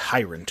just a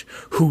tyrant,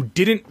 who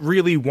didn't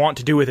really want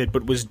to do with it,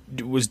 but was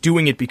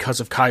doing it because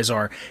of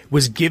Khazar,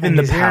 was given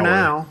the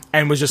power,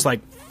 and was just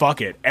like,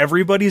 fuck it,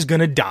 everybody's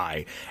gonna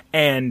die.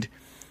 And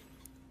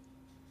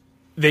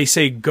they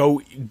say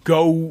go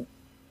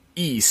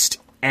east,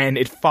 and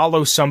it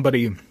follows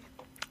somebody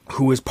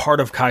who is part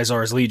of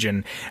Khazar's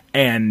Legion,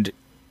 and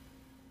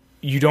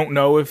you don't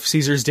know if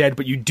Caesar's dead,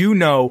 but you do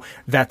know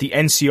that the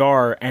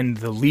NCR and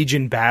the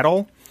Legion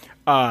battle,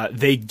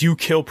 they do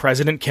kill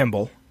President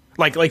Kimball.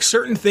 Like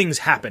certain things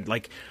happened.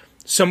 Like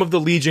some of the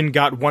Legion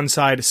got one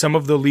side, some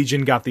of the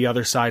Legion got the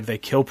other side. They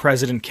kill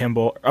President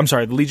Kimball. I'm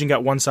sorry, the Legion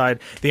got one side,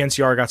 the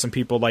NCR got some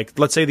people. Like,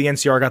 let's say the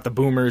NCR got the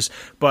boomers,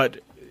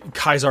 but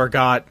Khazar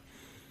got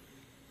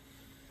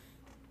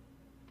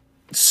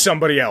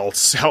somebody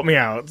else. Help me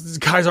out.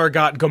 Khazar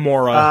got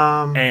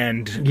Gamora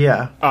and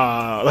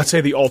let's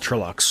say the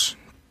Ultralux,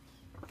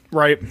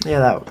 right?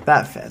 Yeah,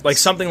 that fits. Like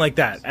something like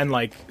that, and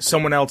like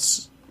someone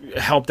else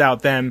helped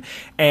out them,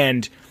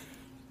 and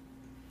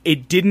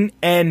it didn't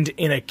end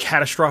in a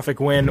catastrophic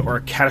win or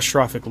a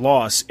catastrophic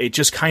loss. It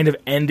just kind of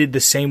ended the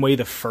same way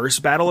the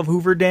first Battle of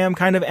Hoover Dam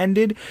kind of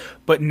ended,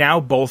 but now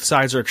both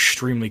sides are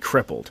extremely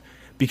crippled.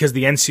 Because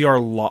the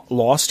NCR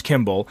lost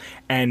Kimball,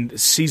 and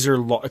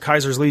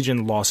Kaiser's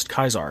Legion lost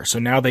Khazar. So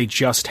now they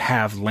just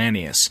have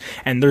Lannius.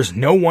 And there's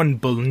no one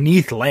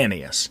beneath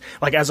Lannius.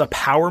 Like, as a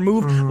power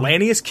move,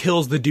 Lannius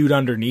kills the dude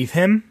underneath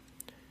him,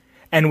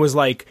 and was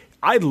like,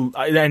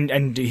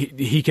 and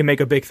he can make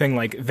a big thing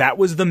like, that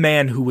was the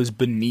man who was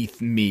beneath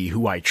me,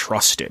 who I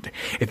trusted.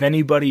 If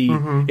anybody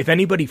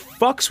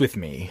fucks with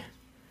me,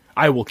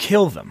 I will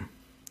kill them.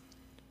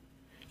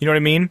 You know what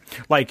I mean?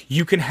 Like,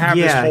 you can have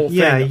this whole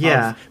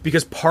thing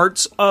because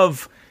parts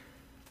of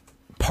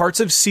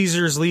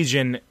Caesar's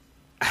Legion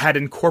had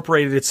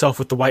incorporated itself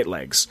with the White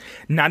Legs.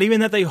 Not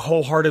even that they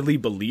wholeheartedly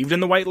believed in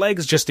the White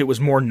Legs, just it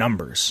was more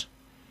numbers.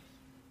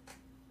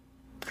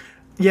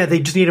 Yeah, they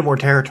just needed more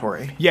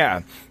territory.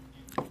 Yeah.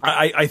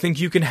 I think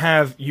you can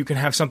have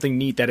something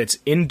neat that it's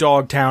in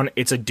Dogtown.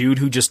 It's a dude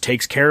who just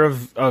takes care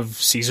of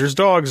Caesar's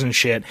dogs and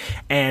shit,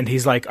 and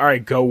he's like, all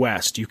right, go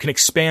west. You can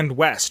expand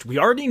west. We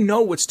already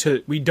know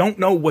we don't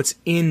know what's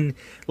in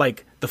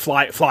like the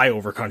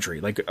flyover country,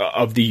 like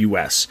of the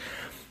U.S.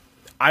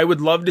 I would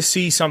love to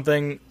see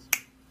something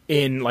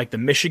in like the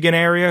Michigan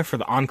area for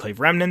the Enclave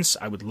Remnants.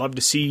 I would love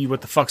to see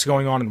what the fuck's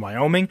going on in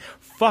Wyoming.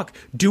 Fuck,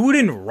 do it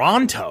in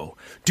Ronto.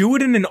 Do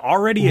it in an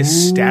already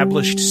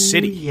established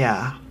city.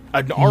 Yeah.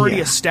 An already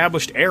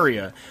established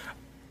area.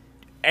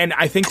 And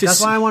I think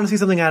that's why I want to see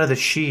something out of the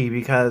Shi,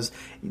 because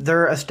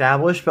they're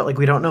established, but like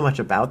we don't know much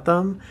about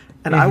them.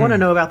 And I want to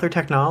know about their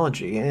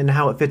technology and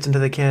how it fits into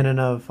the canon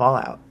of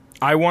Fallout.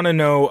 I want to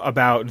know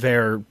about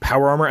their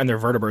power armor and their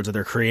vertibirds that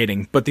they're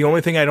creating. But the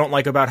only thing I don't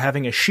like about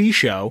having a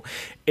she-show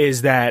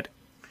is that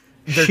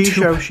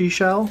She-shell? By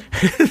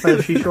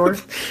the seashore?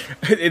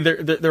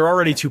 they're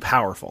already too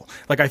powerful.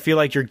 Like, I feel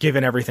like you're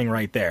given everything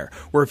right there.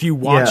 Where if you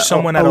watch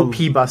someone at OP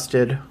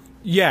busted.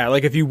 Yeah,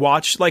 like if you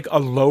watch like a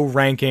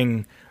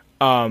low-ranking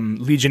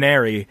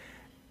legionary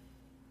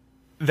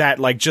that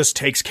like just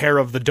takes care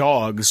of the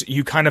dogs,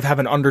 you kind of have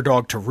an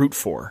underdog to root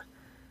for.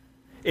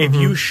 If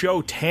you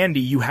show Tandy,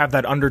 you have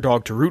that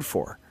underdog to root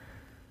for.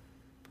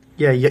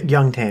 Yeah,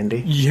 young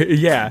Tandy.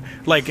 Yeah,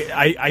 like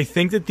I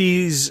think that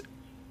these,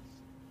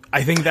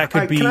 I think that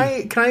could be. Can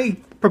I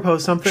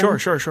propose something?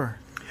 Sure.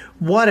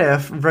 What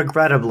if,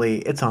 regrettably,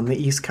 it's on the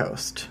East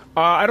Coast?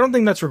 I don't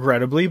think that's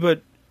regrettably,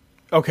 but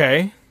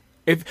okay.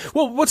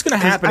 What's going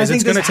to happen is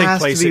it's going to take place. I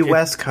think this has to be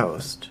West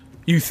Coast.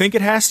 You think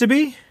it has to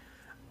be?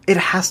 It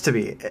has to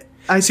be.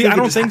 I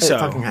don't think so. It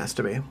fucking has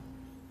to be.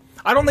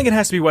 I don't think it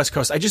has to be West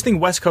Coast. I just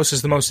think West Coast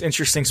is the most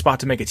interesting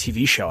spot to make a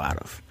TV show out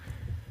of.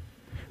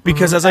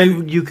 Because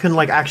you can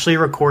like actually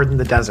record in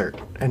the desert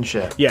and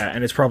shit. Yeah,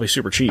 and it's probably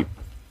super cheap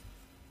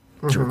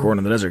to record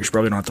in the desert. You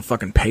probably don't have to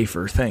fucking pay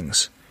for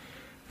things.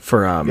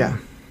 For what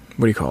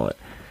do you call it?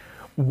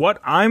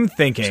 What I'm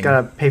thinking, just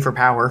gotta pay for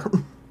power.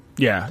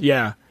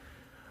 Yeah.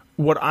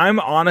 What I'm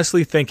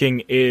honestly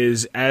thinking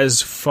is,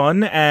 as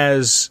fun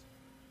as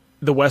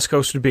the West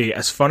Coast would be,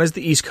 as fun as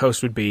the East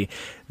Coast would be,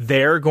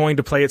 they're going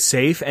to play it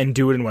safe and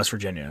do it in West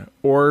Virginia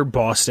or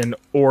Boston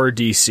or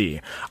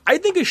DC. I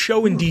think a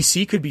show in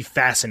DC could be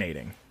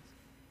fascinating.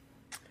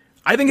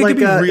 I think it could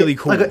be really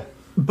cool. Like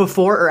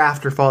before or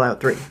after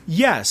Fallout 3?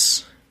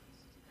 Yes.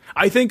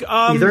 I think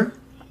either.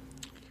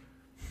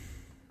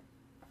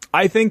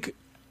 I think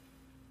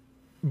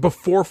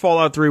before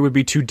Fallout 3 would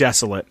be too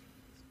desolate.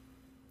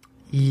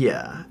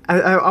 Yeah.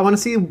 I want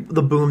to see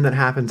the boom that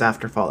happens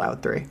after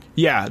Fallout 3.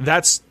 Yeah,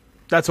 that's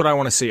what I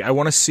want to see. I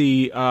want to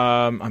see,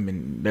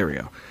 there we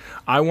go.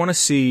 I want to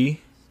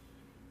see,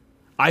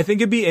 I think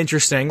it'd be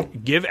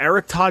interesting. Give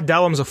Eric Todd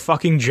Dellums a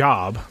fucking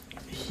job.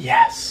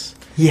 Yes.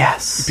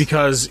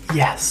 Because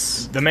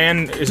the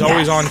man is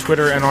always on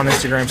Twitter and on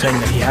Instagram saying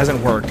that he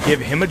hasn't worked. Give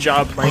him a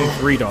job playing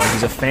Three Dog.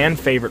 He's a fan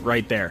favorite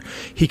right there.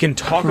 He can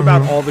talk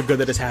about all the good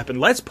that has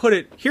happened. Let's put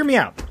it, hear me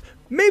out.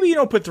 Maybe you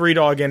don't put Three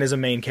Dog in as a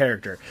main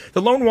character.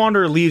 The Lone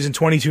Wanderer leaves in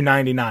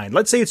 2299.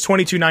 Let's say it's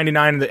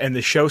 2299 and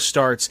the show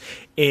starts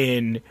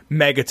in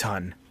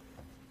Megaton.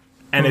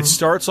 And it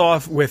starts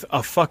off with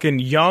a fucking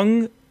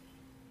young...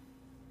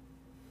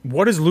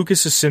 What is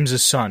Lucas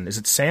Sims' son? Is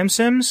it Sam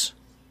Sims?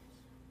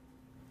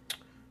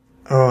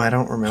 Oh, I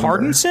don't remember.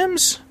 Hardin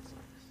Sims?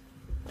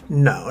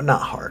 No,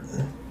 not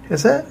Hardin.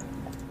 Is it?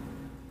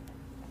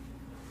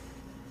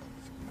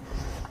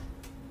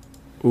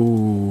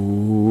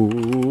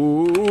 Ooh,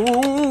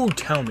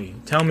 tell me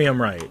I'm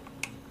right.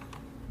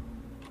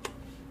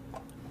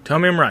 Tell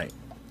me I'm right.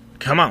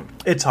 Come on.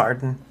 It's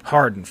Hardin.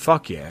 Hardin,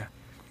 fuck yeah.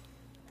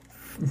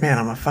 Man,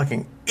 I'm a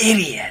fucking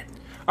idiot.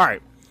 All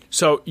right.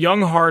 So,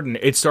 young Hardin,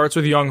 it starts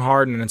with young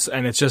Hardin,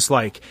 and it's just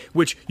like,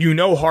 which,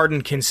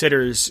 Hardin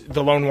considers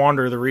the Lone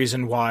Wanderer the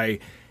reason why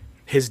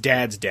his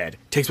dad's dead.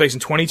 It takes place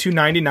in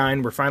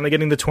 2299. We're finally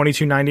getting the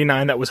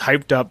 2299 that was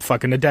hyped up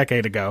fucking a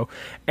decade ago.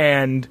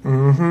 And,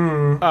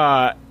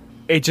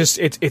 it's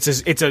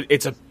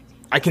a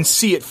I can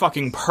see it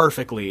fucking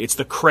perfectly. It's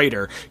the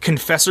crater.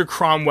 Confessor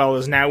Cromwell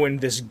is now in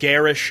this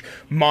garish,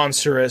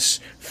 monstrous,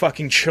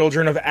 fucking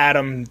Children of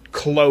Adam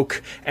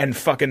cloak, and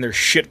fucking there's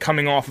shit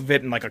coming off of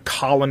it, and like a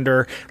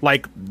colander.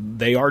 Like,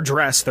 they are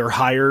dressed. Their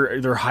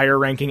higher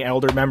ranking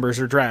elder members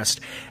are dressed.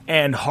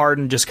 And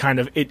Hardin just kind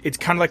of, it's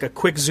kind of like a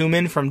quick zoom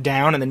in from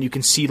down, and then you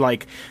can see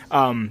like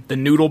the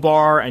noodle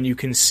bar, and you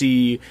can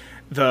see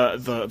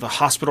the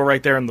hospital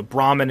right there and the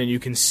Brahmin, and you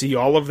can see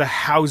all of the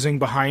housing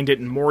behind it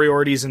and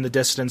Moriarty's in the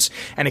distance,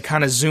 and it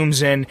kind of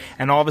zooms in,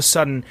 and all of a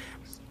sudden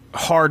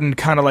Hardin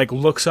kind of like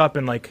looks up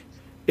and like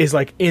is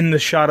like in the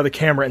shot of the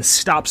camera and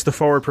stops the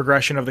forward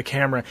progression of the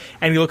camera,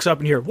 and he looks up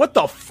and here, what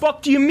the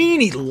fuck do you mean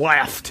he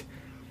left?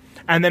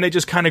 And then it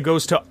just kind of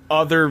goes to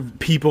other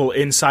people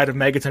inside of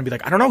Megaton and be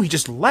like, I don't know, he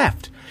just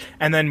left.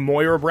 And then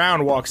Moira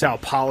Brown walks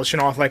out polishing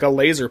off like a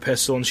laser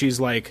pistol, and she's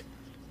like,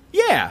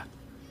 yeah,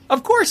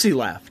 of course he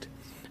left.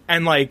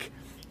 And, like,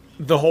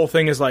 the whole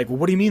thing is like,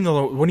 what do you mean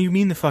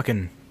the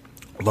fucking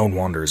Lone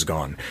Wanderer is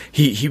gone?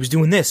 He was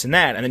doing this and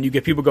that, and then you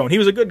get people going, he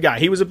was a good guy,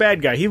 he was a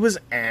bad guy, he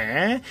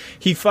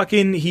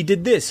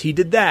did this, he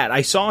did that,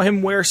 I saw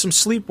him wear some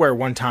sleepwear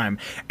one time.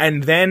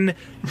 And then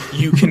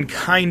you can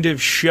kind of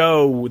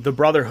show the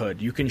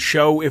Brotherhood. You can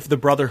show if the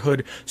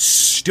Brotherhood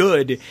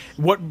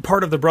what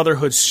part of the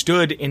Brotherhood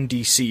stood in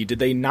DC. Did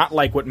they not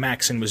like what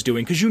Maxon was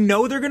doing? Because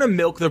they're going to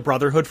milk the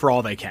Brotherhood for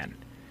all they can.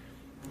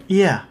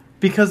 Yeah.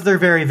 Because they're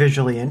very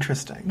visually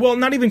interesting. Well,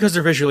 not even because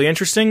they're visually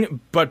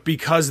interesting, but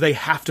because they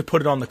have to put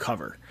it on the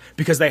cover.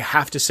 because they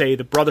have to say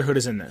the Brotherhood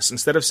is in this.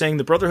 Instead of saying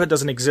the Brotherhood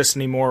doesn't exist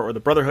anymore or the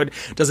Brotherhood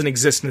doesn't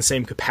exist in the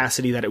same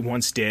capacity that it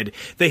once did,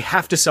 they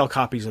have to sell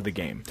copies of the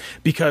game.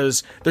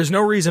 Because there's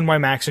no reason why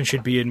Maxon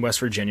should be in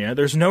West Virginia.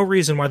 There's no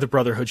reason why the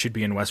Brotherhood should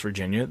be in West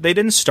Virginia. They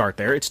didn't start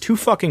there. It's too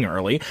fucking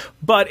early.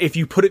 But if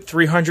you put it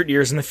 300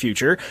 years in the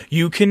future,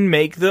 you can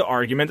make the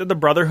argument that the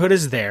Brotherhood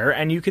is there,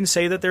 and you can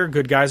say that they're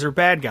good guys or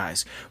bad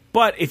guys.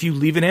 But if you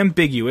leave it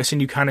ambiguous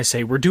and you kind of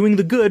say, we're doing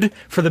the good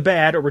for the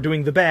bad, or we're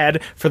doing the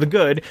bad for the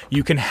good,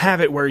 you can have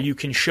it where you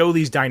can show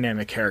these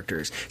dynamic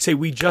characters. Say,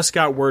 we just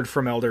got word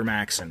from Elder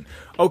Maxon.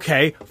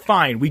 Okay,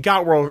 fine, we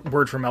got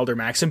word from Elder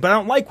Maxon, but I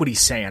don't like what he's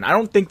saying. I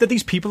don't think that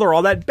these people are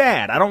all that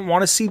bad. I don't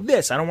want to see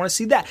this. I don't want to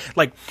see that.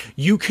 Like,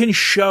 you can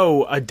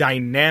show a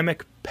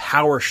dynamic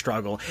power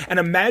struggle. And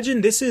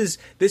imagine this is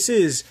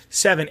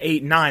 7,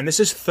 8, 9.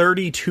 This is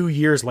 32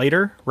 years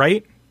later,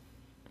 right?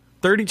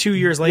 32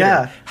 years later.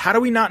 Yeah. How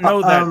do we not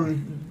know that?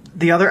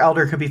 The other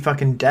Elder could be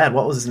fucking dead.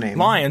 What was his name?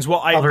 Lyons.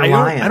 Well, I don't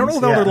know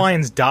if Elder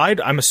Lyons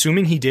died. I'm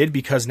assuming he did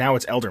because now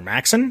it's Elder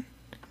Maxon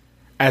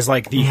as,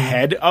 like, the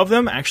head of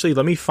them. Actually,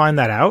 let me find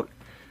that out.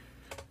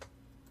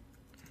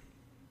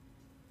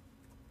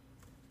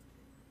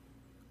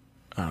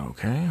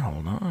 Okay,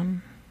 hold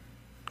on.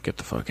 Get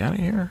the fuck out of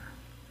here.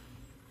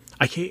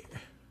 I can't...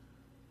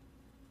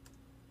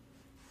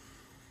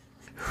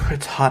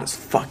 It's hot as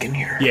fuck in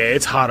here. Yeah,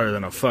 it's hotter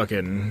than a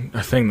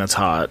thing that's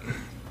hot.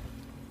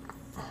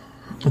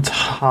 It's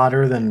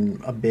hotter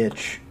than a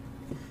bitch.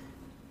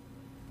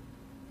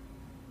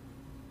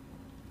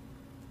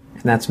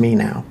 And that's me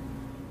now.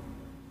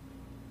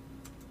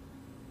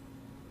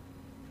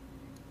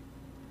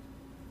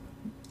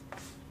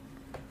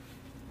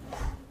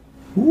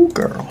 Ooh,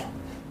 girl.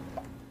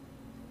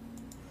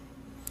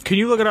 Can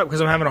you look it up?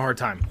 Because I'm having a hard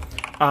time.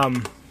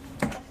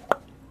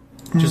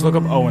 Just look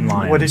up Owen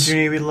Lyons. What did you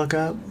need me to look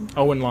up?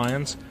 Owen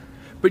Lyons.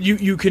 But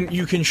you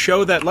can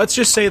show that. Let's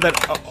just say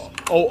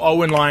that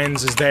Owen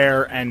Lyons is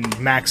there and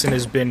Maxon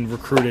has been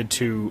recruited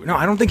to... No,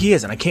 I don't think he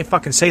is, and I can't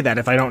fucking say that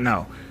if I don't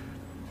know.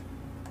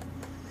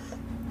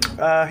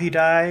 He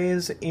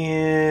dies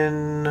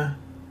in...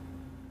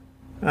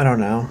 I don't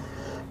know.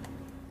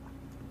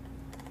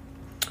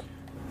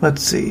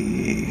 Let's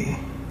see.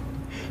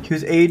 He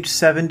was age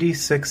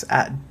 76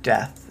 at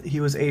death. He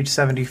was age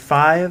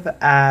 75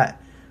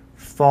 at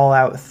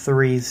Fallout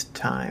 3's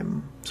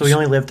time. So he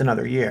only lived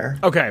another year.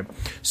 Okay,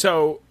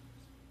 so...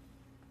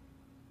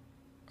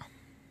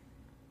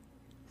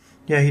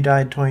 Yeah, he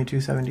died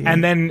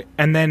 2278.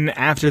 And then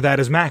after that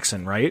is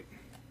Maxon, right?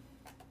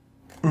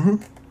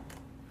 Mm-hmm.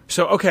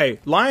 So, okay,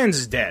 Lyons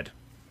is dead.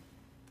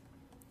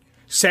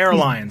 Sarah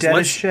Lyons. Dead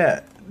as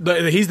shit.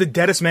 He's the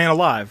deadest man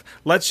alive.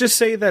 Let's just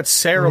say that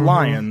Sarah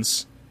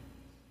Lyons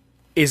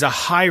is a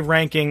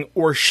high-ranking,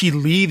 or she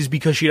leaves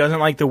because she doesn't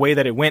like the way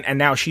that it went, and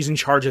now she's in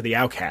charge of the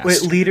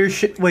Outcast.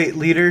 Leadership,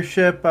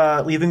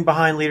 leaving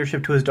behind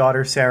leadership to his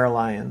daughter, Sarah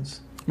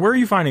Lyons. Where are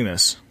you finding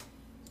this?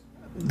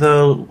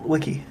 The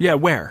wiki. Yeah,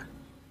 where?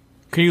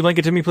 Can you link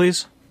it to me,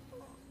 please?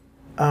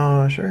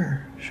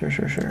 Sure.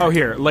 Oh,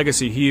 here,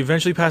 legacy. He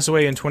eventually passed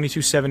away in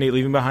 2278,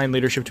 leaving behind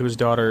leadership to his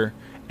daughter,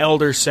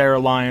 Elder Sarah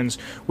Lyons,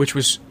 which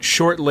was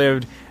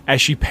short-lived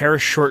as she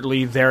perished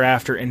shortly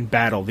thereafter in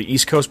battle. The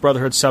East Coast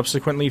Brotherhood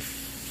subsequently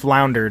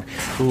floundered,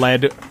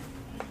 led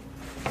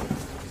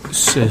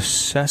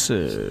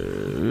successive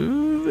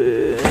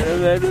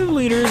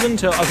leaders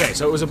until... Okay,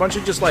 so it was a bunch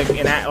of just, like,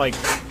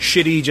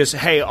 shitty, just,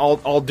 hey,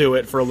 I'll do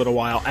it for a little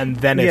while, and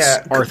then it's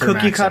Arthur cookie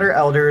Maxon. cutter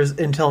elders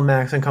until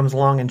Maxon comes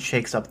along and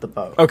shakes up the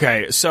boat.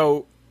 Okay,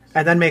 so...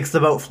 And then makes the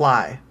boat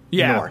fly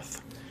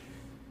north.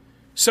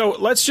 So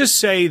let's just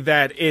say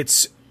that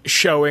it's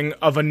showing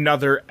of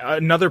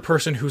another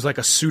person who's like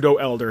a pseudo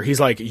elder.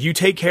 He's like, you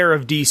take care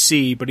of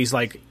DC, but he's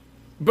like,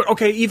 but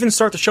okay, even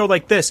start the show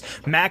like this: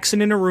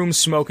 Maxon in a room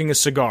smoking a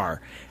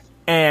cigar,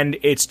 and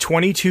it's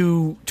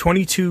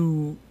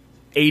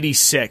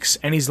 2286,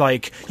 and he's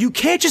like, you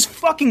can't just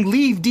fucking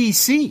leave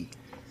DC.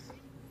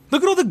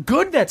 Look at all the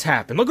good that's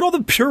happened. Look at all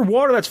the pure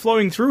water that's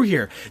flowing through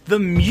here. The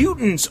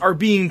mutants are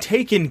being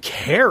taken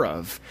care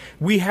of.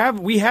 We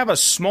have a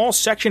small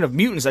section of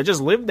mutants that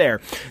just live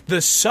there. The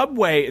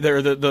subway,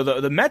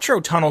 the metro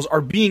tunnels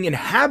are being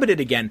inhabited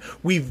again.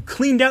 We've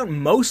cleaned out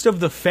most of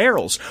the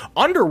ferals.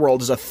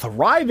 Underworld is a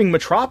thriving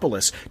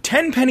metropolis.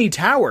 Tenpenny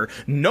Tower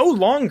no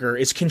longer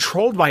is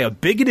controlled by a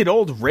bigoted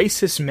old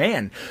racist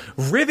man.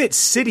 Rivet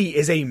City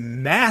is a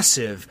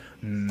massive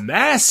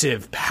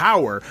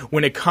power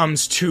when it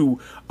comes to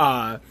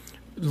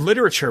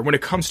literature, when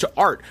it comes to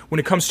art, when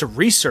it comes to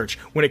research,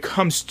 when it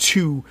comes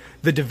to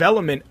the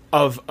development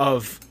of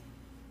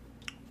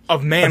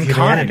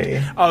mankind.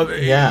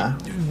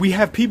 We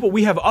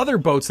have other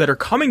boats that are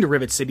coming to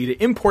Rivet City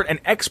to import and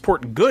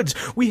export goods.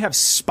 We have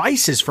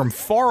spices from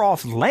far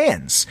off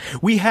lands.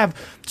 We have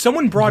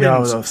someone brought in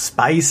those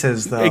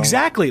spices though.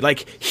 Exactly.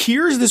 Like,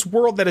 here's this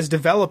world that is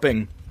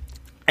developing.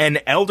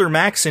 And Elder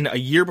Maxon, a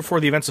year before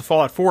the events of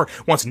Fallout 4,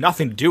 wants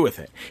nothing to do with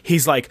it.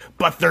 He's like,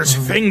 but there's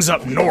things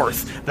up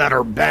north that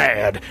are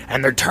bad,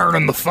 and they're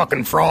turning the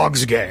fucking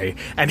frogs gay.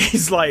 And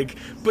he's like,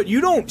 but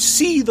you don't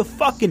see the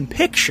fucking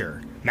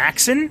picture.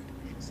 Maxon?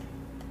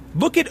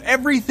 Look at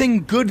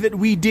everything good that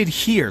we did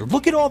here.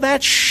 Look at all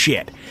that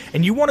shit.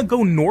 And you want to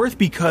go north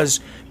because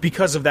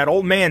of that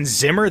old man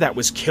Zimmer that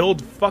was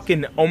killed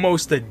fucking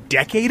almost a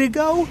decade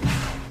ago?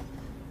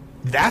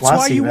 That's Plus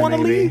why you even, want to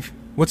maybe. leave?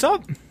 What's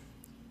up?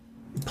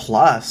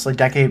 Plus, like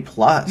decade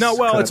plus. No,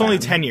 well, could've it's only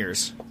been. 10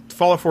 years.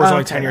 Fallout 4 is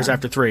only Okay, 10 years yeah.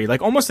 after 3.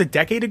 Like, almost a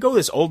decade ago,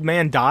 this old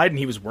man died, and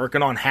he was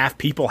working on half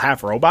people,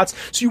 half robots.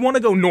 So you want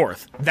to go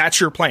north.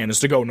 That's your plan, is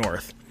to go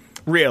north.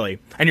 Really.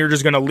 And you're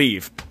just going to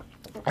leave.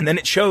 And then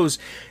it shows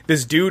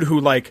this dude who,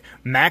 like,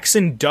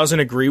 Maxon doesn't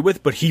agree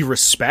with, but he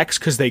respects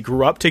because they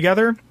grew up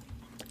together.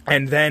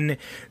 And then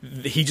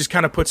he just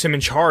kind of puts him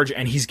in charge,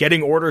 and he's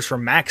getting orders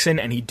from Maxon,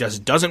 and he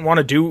doesn't want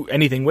to do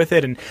anything with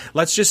it. And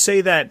let's just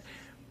say that...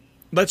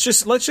 Let's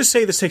just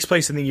say this takes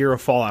place in the year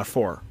of Fallout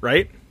 4,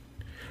 right?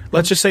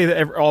 Let's just say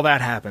that all that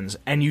happens,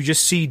 and you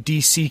just see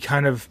DC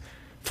kind of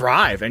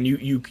thrive, and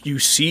you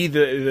see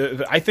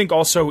the I think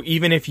also,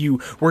 even if you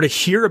were to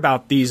hear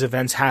about these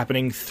events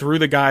happening through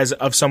the guise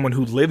of someone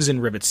who lives in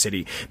Rivet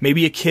City,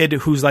 maybe a kid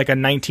who's like a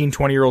 19,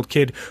 20-year-old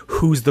kid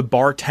who's the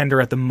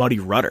bartender at the Muddy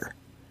Rudder.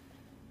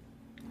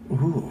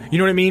 Ooh. You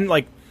know what I mean?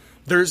 Like,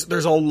 there's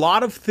a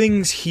lot of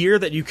things here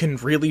that you can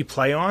really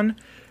play on.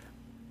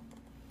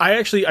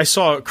 I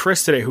saw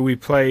Chris today, who we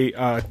play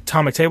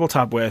Atomic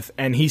Tabletop with,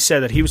 and he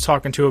said that he was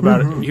talking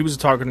about it. He was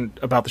talking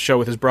about the show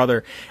with his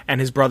brother, and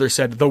his brother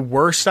said the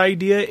worst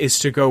idea is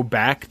to go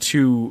back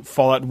to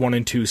Fallout 1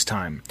 and 2's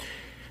time,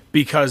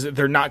 because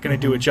they're not going to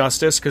do it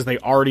justice, because they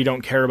already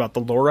don't care about the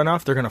lore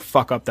enough. They're going to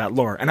fuck up that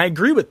lore, and I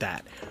agree with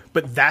that.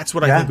 But that's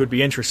what I think would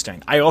be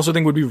interesting. I also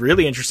think would be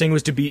really interesting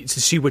was to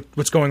see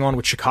what's going on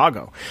with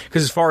Chicago.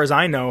 Because as far as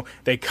I know,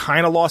 they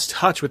kind of lost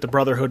touch with the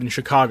Brotherhood in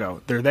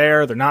Chicago. They're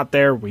there, they're not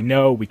there, we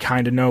know, we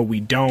kind of know, we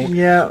don't.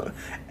 Yeah,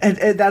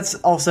 and that's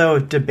also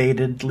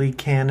debatedly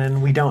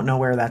canon. We don't know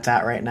where that's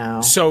at right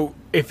now. So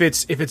if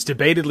it's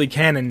debatedly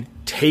canon,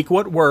 take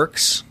what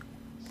works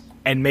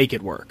and make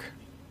it work.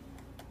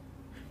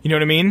 You know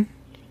what I mean?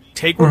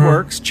 Take what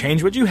works,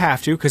 change what you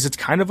have to, because it's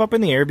kind of up in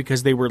the air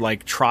because they were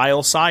like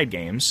trial side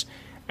games,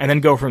 and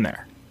then go from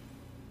there.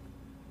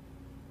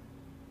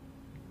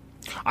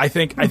 I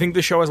think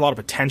the show has a lot of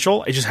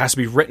potential. It just has to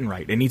be written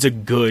right. It needs a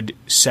good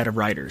set of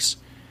writers.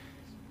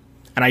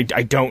 And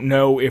I don't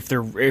know if the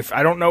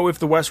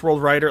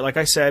Westworld writer, like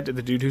I said,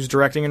 the dude who's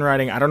directing and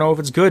writing, I don't know if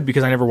it's good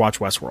because I never watched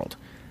Westworld.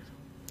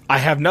 I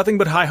have nothing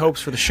but high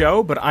hopes for the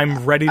show, but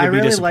I'm ready to be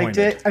disappointed. I really liked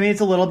it. I mean, it's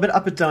a little bit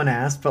up its own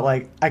ass, but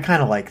like I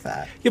kind of like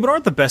that. Yeah, but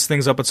aren't the best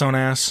things up its own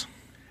ass?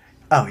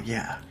 Oh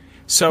yeah.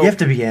 So you have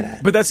to be in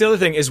it. But that's the other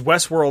thing is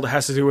Westworld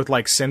has to do with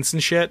like synths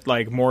and shit,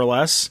 like more or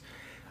less.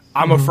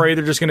 I'm afraid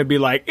they're just going to be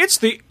like, it's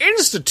the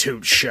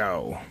Institute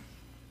show.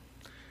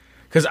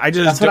 Because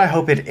that's what I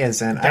hope it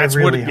isn't. I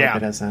really hope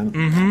it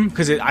isn't.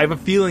 Because I have a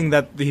feeling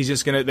that he's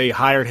just they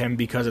hired him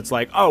because it's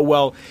like, oh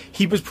well,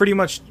 he was pretty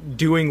much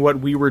doing what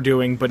we were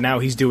doing, but now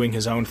he's doing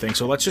his own thing.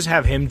 So let's just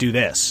have him do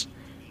this.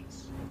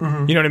 You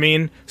know what I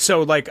mean?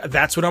 So like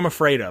that's what I'm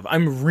afraid of.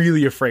 I'm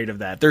really afraid of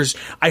that.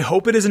 I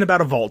hope it isn't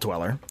about a vault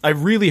dweller. I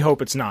really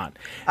hope it's not.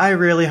 I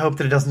really hope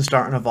that it doesn't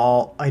start in a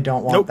vault. I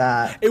don't want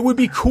that. It would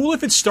be cool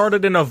if it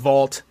started in a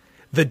vault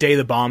the day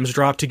the bombs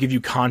drop to give you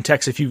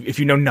context if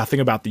you know nothing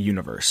about the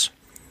universe.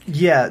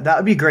 Yeah, that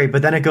would be great,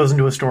 but then it goes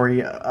into a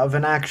story of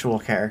an actual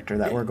character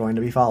that we're going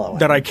to be following.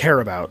 That I care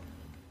about.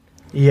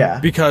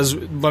 Yeah. Because,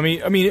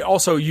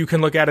 also, you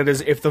can look at it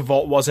as if the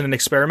vault wasn't an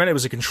experiment, it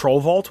was a control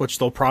vault, which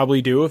they'll probably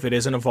do if it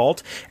isn't a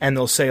vault, and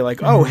they'll say,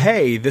 like, oh,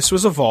 hey, this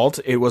was a vault,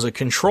 it was a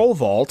control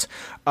vault,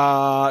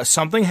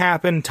 something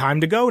happened,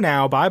 time to go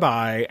now,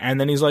 bye-bye,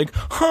 and then he's like,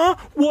 huh,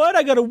 what,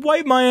 I gotta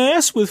wipe my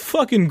ass with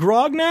fucking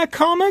Grognak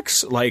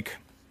comics? Like,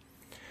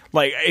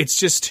 it's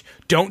just,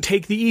 don't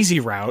take the easy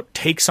route.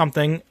 Take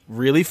something,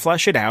 really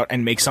flesh it out,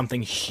 and make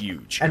something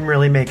huge. And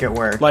really make it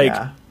work, like,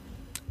 yeah.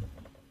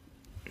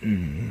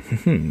 You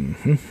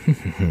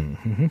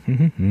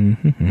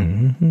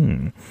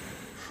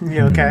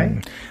okay?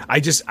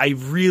 I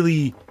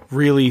really,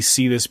 really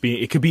see this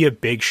being, it could be a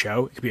big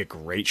show, it could be a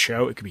great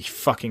show, it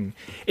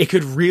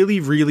could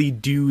really, really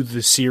do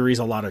the series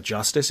a lot of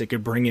justice, it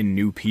could bring in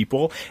new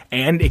people,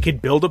 and it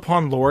could build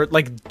upon lore.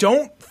 Like,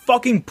 don't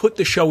fucking put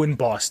the show in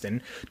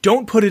Boston,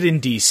 don't put it in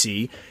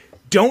DC,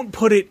 don't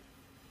put it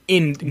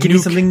in... Give me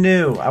something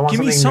new. I want something new.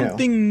 Give me something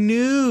something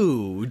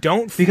new.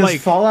 Don't...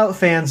 Because Fallout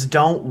fans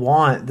don't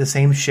want the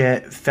same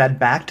shit fed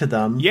back to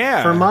them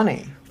for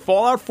money.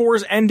 Fallout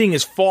 4's ending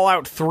is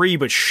Fallout 3,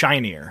 but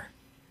shinier.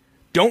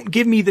 Don't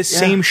give me the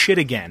same shit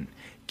again.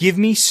 Give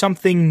me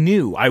something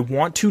new. I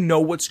want to know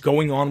what's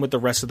going on with the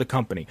rest of the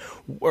company.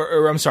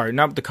 Or I'm sorry,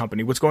 not the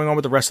company. What's going on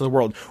with the rest of the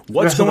world?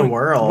 What's going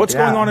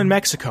on in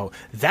Mexico?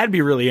 That'd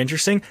be really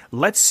interesting.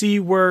 Let's see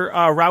where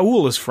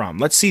Raul is from.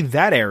 Let's see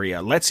that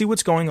area. Let's see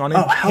what's going on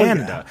in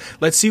Canada. Yeah.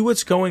 Let's see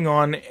what's going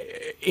on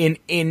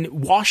in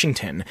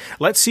Washington.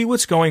 Let's see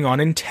what's going on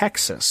in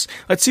Texas.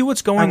 Let's see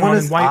what's going on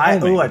in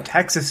Wyoming. A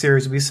Texas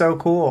series would be so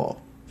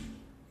cool.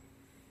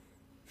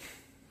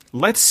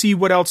 Let's see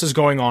what else is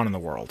going on in the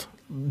world.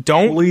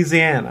 don't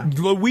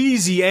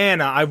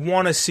Louisiana. I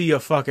want to see a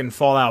fucking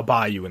Fallout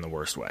Bayou in the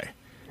worst way.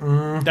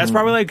 That's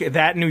probably like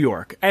that New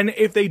York. And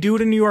if they do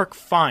it in New York,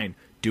 fine.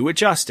 Do it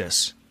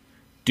justice.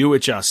 Do it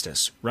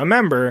justice.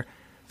 Remember,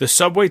 the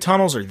subway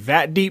tunnels are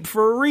that deep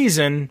for a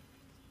reason.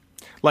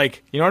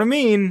 Like, you know what I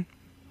mean?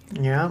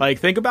 Yeah. Like,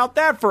 think about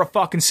that for a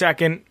fucking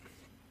second.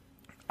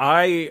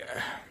 I've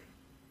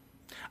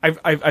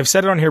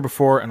said it on here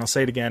before, and I'll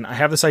say it again. I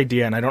have this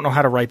idea, and I don't know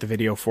how to write the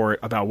video for it,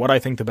 about what I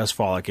think the best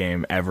Fallout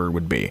game ever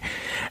would be.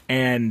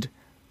 And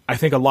I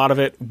think a lot of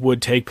it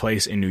would take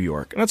place in New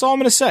York. And that's all I'm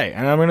going to say.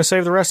 And I'm going to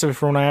save the rest of it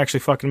for when I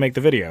actually fucking make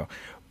the video.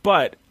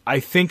 But I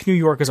think New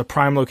York is a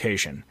prime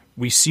location.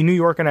 We see New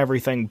York and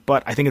everything,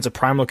 but I think it's a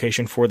prime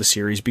location for the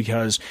series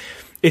because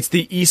it's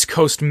the East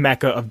Coast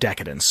mecca of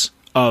decadence.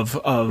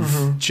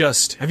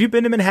 Just... Have you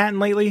been to Manhattan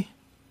lately?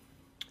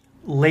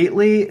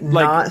 Lately,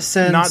 Like, not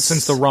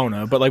since the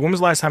Rona, but like when was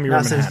the last time you were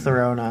in Manhattan? Not since the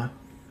Rona.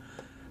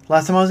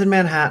 Last time I was in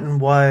Manhattan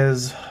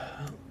was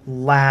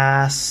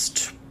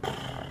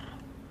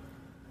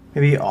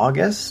maybe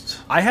August.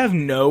 I have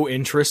no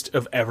interest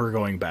of ever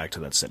going back to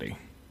that city.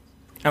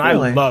 And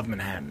Really? I love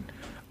Manhattan.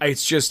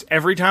 It's just,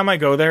 every time I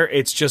go there,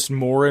 it's just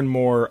more and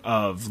more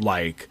of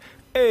like,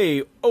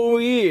 hey, oh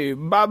yeah,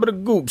 baba da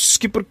goop,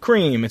 skip the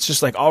cream. It's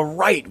just like, all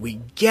right,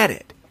 we get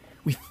it.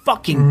 We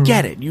fucking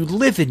get it. You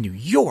live in New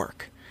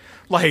York.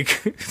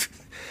 Like,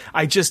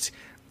 it's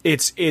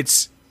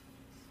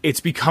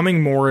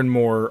becoming more and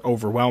more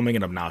overwhelming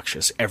and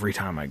obnoxious every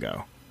time I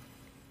go.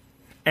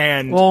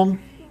 And Well,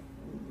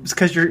 it's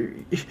because you're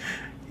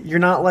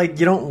not like,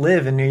 you don't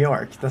live in New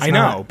York. That's I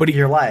know, not but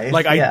your life.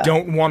 Like, Yeah. I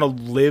don't want to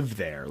live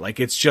there. Like,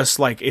 it's just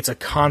like, it's a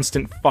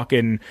constant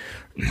fucking,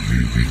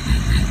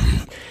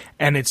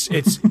 and it's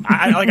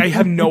I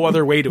have no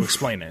other way to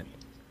explain it.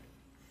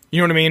 You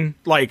know what I mean?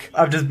 Like,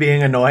 Of just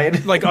being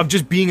annoyed. like of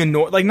just being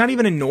annoyed, like not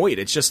even annoyed.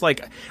 It's just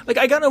like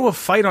I got into a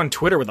fight on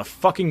Twitter with a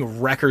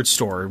fucking record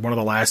store one of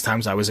the last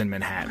times I was in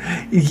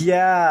Manhattan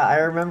Yeah, I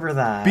remember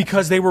that.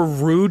 because they were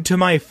rude to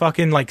my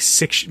fucking like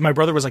six. My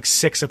brother was like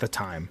 6 at the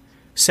time,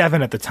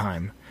 7 at the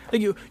time.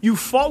 Like you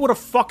fought with a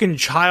fucking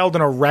child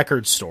in a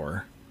record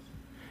store.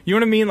 You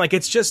know what I mean? Like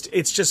it's just.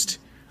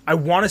 I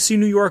want to see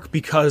New York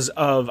because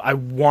I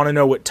want to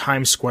know what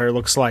Times Square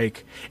looks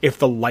like, if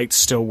the lights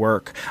still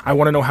work. I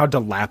want to know how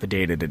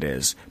dilapidated it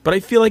is. But I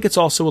feel like it's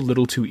also a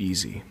little too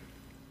easy.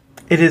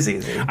 It is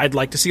easy. I'd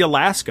like to see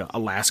Alaska.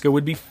 Alaska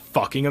would be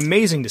fucking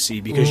amazing to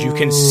see because you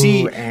can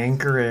see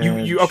Anchorage.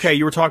 you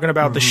were talking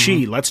about the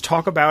Shi. Let's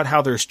talk about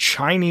how there's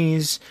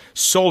Chinese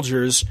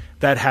soldiers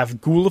that have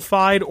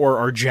ghoulified or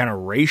are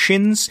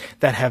generations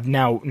that have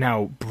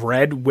now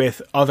bred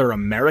with other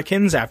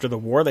Americans after the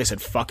war. They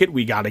said, fuck it,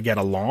 we got to get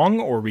along,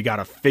 or we got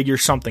to figure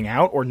something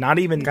out, or not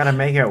even... Gotta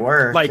make it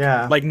work.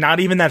 Like not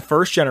even that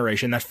first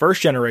generation. That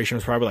first generation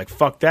was probably like,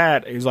 fuck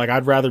that. It was like,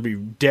 I'd rather be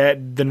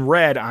dead than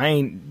red. I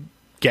ain't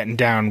getting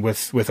down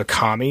with a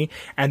commie.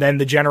 And then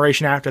the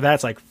generation after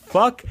that's like,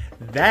 fuck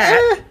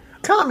that.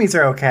 Commies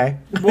are okay.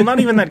 Well, not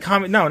even that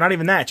no, not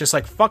even that. Just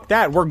like, fuck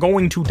that. We're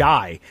going to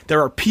die.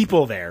 There are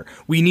people there.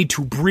 We need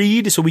to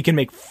breed so we can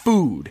make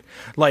food.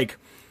 Like,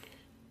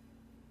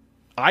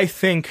 I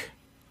think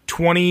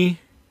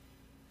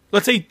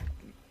let's say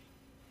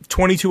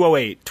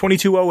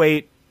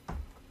 2208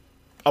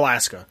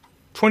 Alaska.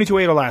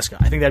 2208 Alaska.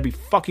 I think that'd be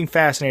fucking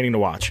fascinating to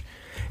watch.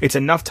 It's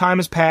enough time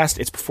has passed.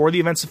 It's before the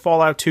events of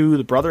Fallout 2.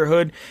 The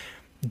Brotherhood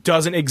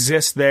doesn't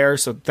exist there,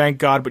 so thank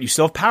God. But you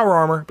still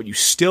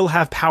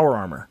have power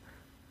armor.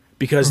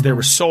 Because there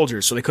were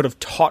soldiers, so they could have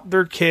taught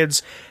their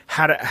kids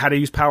how to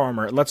use power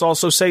armor. Let's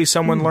also say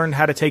someone learned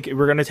how to take.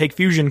 We're going to take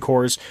fusion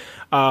cores.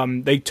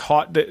 They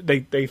taught that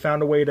they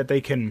found a way that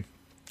they can.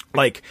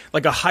 Like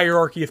a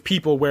hierarchy of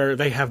people where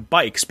they have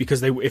bikes,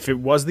 because if it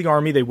was the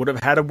army, they would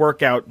have had a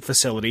workout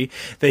facility.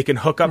 They can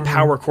hook up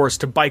power cores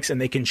to bikes and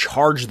they can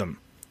charge them.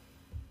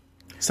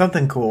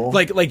 Something cool.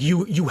 Like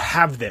you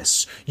have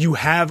this. You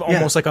have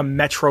almost like a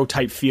Metro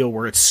type feel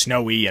where it's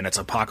snowy and it's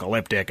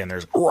apocalyptic and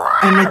there's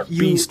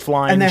beast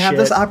flying and they have shit.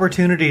 this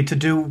opportunity to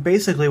do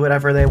basically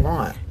whatever they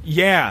want.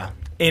 Yeah.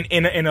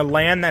 In a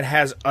land that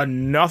has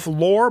enough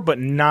lore, but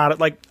not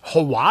like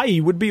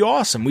Hawaii would be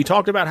awesome. We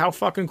talked about how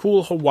fucking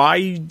cool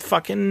Hawaii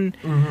fucking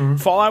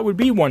Fallout would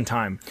be one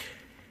time.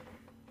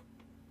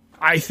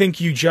 I think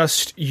you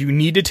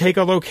need to take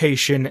a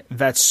location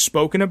that's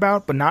spoken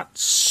about, but not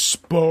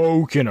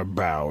spoken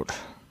about.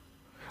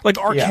 Like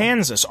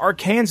Arkansas. Yeah.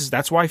 Arkansas,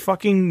 that's why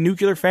fucking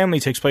Nuclear Family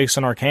takes place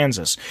in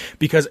Arkansas.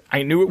 Because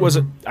I knew it was,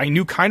 I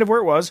knew kind of where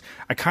it was,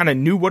 I kind of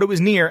knew what it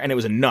was near, and it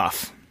was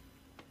enough.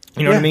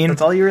 You know what I mean?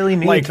 That's all you really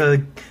need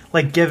to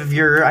give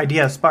your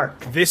idea a spark.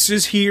 This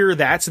is here,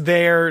 that's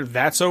there,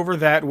 that's over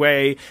that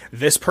way.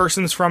 This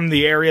person's from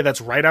the area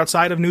that's right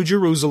outside of New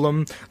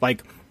Jerusalem.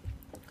 Like,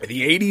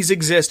 the 80s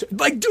exist.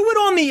 Like, do it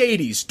on the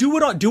 80s.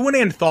 Do an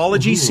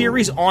anthology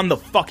series on the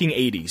fucking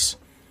 80s.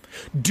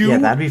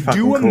 That'd be fucking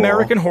cool.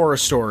 American Horror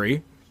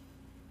Story,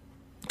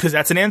 because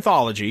that's an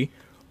anthology,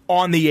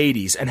 on the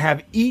 80s, and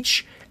have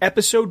each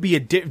episode be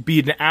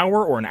an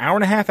hour or an hour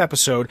and a half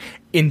episode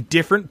in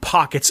different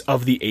pockets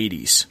of the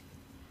 80s.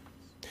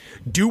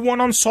 Do one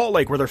on Salt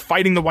Lake where they're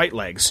fighting the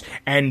Whitelegs,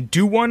 and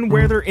do one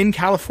where they're in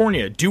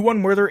California. Do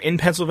one where they're in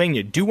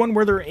Pennsylvania. Do one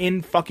where they're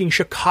in fucking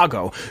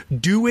Chicago.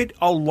 Do it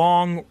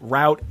along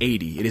Route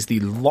 80. It is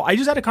I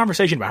just had a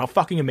conversation about how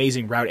fucking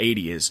amazing Route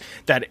 80 is.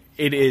 That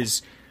it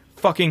is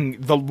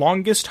fucking the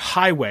longest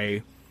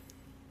highway,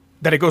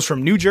 that it goes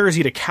from New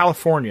Jersey to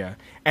California,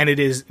 and it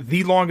is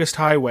the longest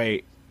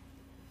highway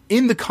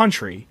in the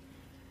country,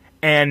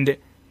 and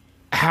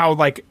how,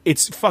 like, it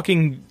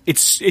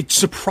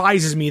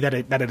surprises me that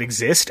it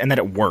exists and that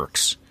it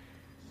works.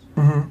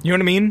 Mm-hmm. You know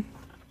what I mean?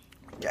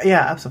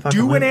 Yeah, absolutely.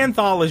 Do an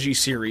anthology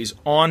series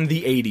on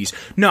the 80s.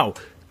 No,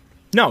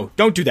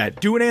 don't do that.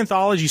 Do an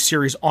anthology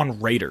series on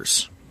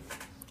Raiders.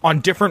 On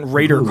different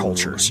Raider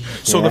cultures.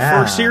 So the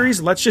first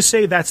series, let's just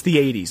say that's the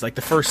 80s, like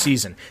the first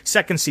season.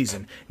 Second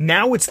season,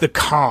 now it's the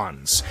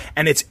Khans.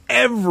 And it's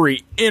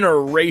every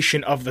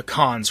iteration of the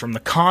Khans, from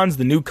the Khans,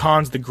 the new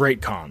Khans, the great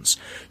Khans.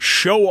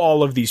 Show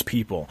all of these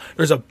people.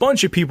 There's a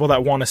bunch of people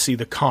that want to see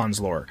the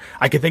Khans lore.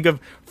 I can think of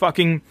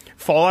fucking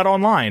Fallout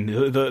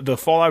Online, the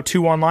Fallout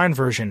 2 online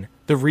version.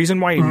 The reason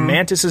why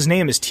Mantis's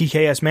name is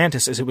TKS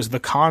Mantis is it was the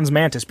Khan's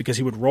Mantis because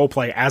he would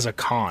roleplay as a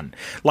Khan.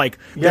 Like,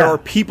 there are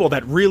people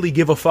that really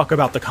give a fuck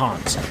about the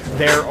Khans.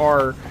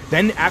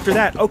 Then after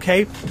that,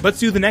 okay, let's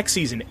do the next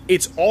season.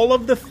 It's all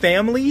of the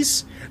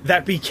families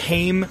that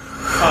became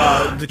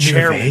the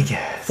chairman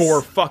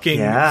for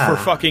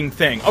fucking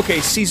thing. Okay,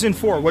 season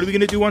 4. What are we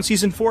going to do on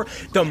season 4?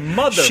 The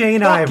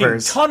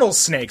motherfucking tunnel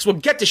snakes. We'll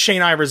get to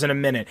Shane Ivers in a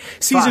minute.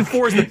 Season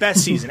 4 is the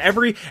best season.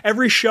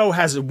 Every show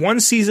has one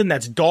season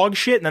that's dog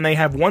shit, and then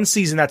they have one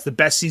season that's the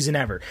best season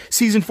ever.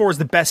 Season 4 is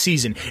the best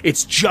season.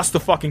 It's just the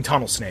fucking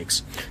tunnel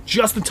snakes.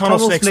 Just the tunnel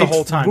snakes the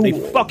whole time. Rule. They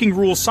fucking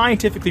rule,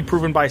 scientifically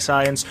proven by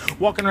science,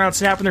 walking around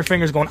snapping their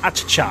fingers going,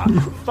 ah-cha-cha.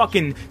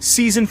 Fucking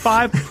season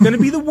 5, gonna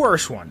be the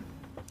worst one.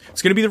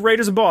 It's gonna be the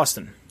Raiders of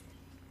Boston.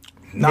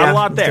 Not a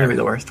lot there. It's gonna be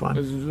the worst one.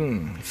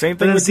 Same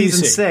thing with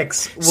season DC.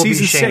 6 will be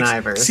Shane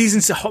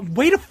Ivers.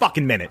 Wait a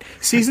fucking minute.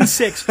 Season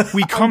 6,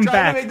 we come back.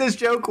 I'm trying to make this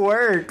joke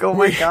work. Oh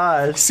my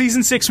gosh.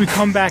 Season 6, we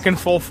come back in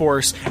full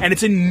force, and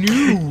it's a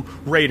new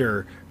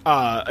Raider.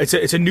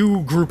 It's a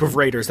new group of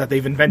Raiders that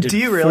they've invented. Do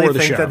you really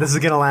think that this is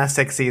gonna last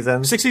 6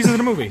 seasons? 6 seasons in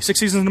a movie. 6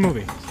 seasons in a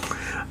movie.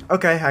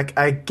 Okay,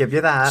 I give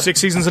you that. 6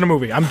 seasons in a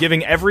movie. I'm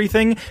giving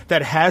everything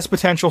that has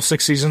potential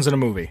 6 seasons in a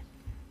movie.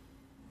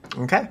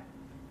 Okay.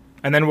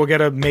 And then we'll get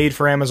a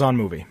made-for-Amazon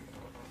movie.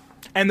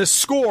 And the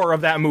score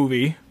of that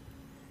movie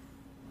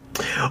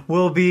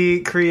will be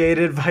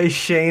created by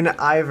Shane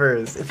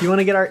Ivers. If you want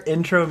to get our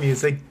intro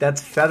music,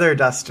 that's Feather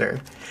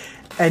Duster.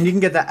 And you can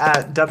get that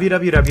at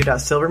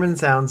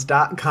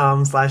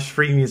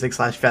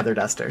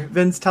www.silvermansounds.com/freemusic/featherduster.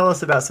 Vince, tell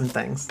us about some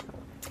things.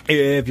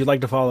 If you'd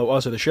like to follow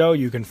us or the show,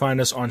 you can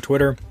find us on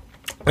Twitter.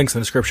 Links in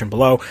the description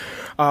below.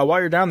 While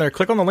you're down there,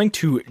 click on the link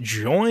to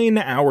join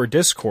our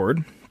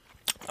Discord.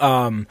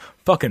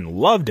 Fucking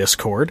love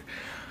Discord.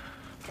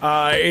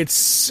 I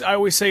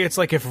always say it's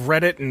like if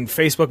Reddit and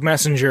Facebook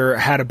Messenger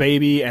had a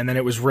baby and then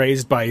it was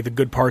raised by the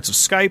good parts of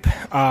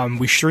Skype.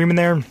 We stream in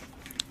there.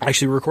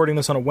 Actually, we're recording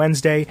this on a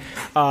Wednesday.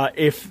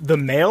 If the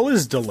mail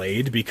is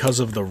delayed because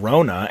of the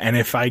Rona, and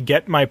if I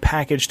get my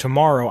package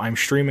tomorrow, I'm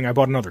streaming. I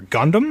bought another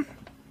Gundam.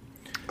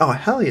 Oh,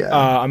 hell yeah.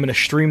 I'm going to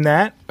stream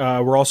that.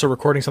 We're also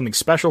recording something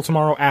special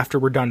tomorrow. After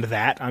we're done to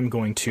that, I'm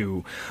going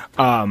to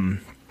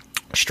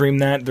stream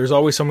that. There's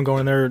always someone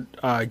going there.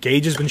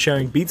 Gage has been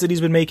sharing beats that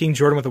he's been making.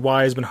 Jordan with the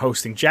Y has been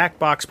hosting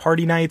Jackbox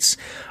party nights.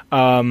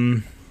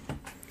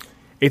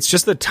 It's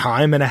just a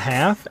time and a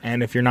half,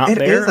 and if you're not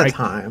there,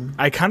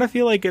 I kind of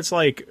feel like it's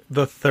like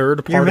the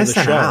third part of the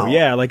show. Out.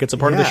 Yeah, like it's a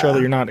part of the show that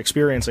you're not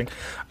experiencing.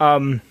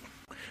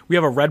 We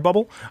have a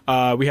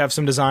Redbubble. We have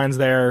some designs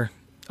there.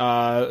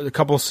 A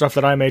couple of stuff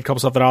that I made, a couple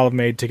of stuff that Olive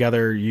made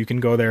together. You can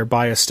go there,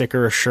 buy a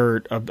sticker, a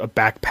shirt, a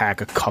backpack,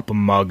 a cup, a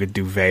mug, a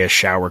duvet, a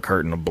shower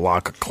curtain, a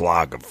block, a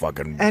clock, a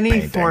fucking any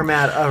painting.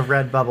 Format of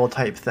Redbubble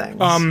type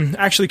things.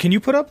 Actually, can you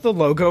put up the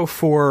logo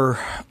for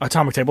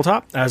Atomic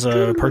Tabletop as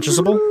a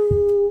purchasable?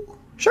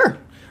 Sure.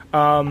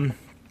 I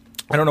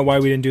don't know why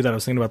we didn't do that. I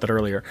was thinking about that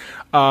earlier.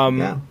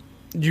 Yeah.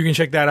 You can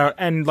check that out.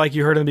 And like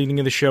you heard in the beginning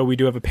of the show, we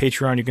do have a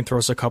Patreon. You can throw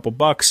us a couple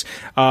bucks.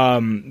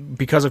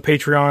 Because of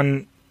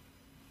Patreon,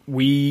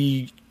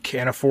 we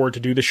can't afford to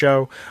do the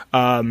show.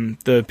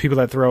 The people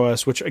that throw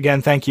us, which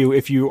again, thank you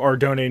if you are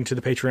donating to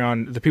the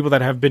Patreon. The people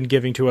that have been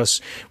giving to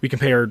us, we can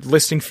pay our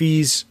listing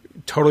fees,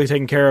 totally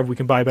taken care of. We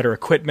can buy better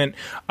equipment.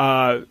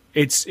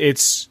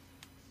 It's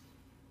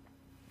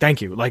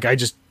thank you. Like, I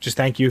just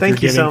thank you if you're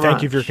giving. So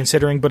thank you if you're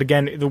considering. But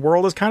again, the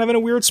world is kind of in a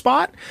weird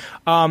spot.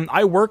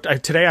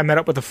 Today I met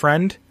up with a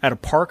friend at a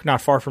park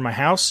not far from my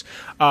house.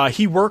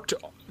 He worked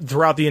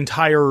throughout the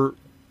entire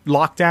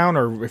lockdown,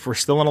 or if we're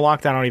still in a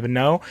lockdown, I don't even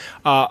know,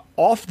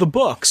 off the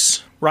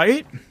books,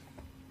 right?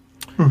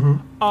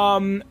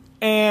 Mm-hmm.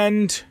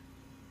 And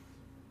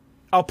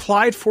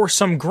applied for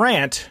some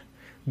grant,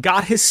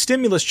 got his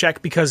stimulus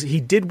check because he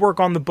did work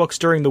on the books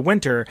during the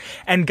winter,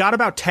 and got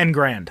about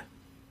 $10,000.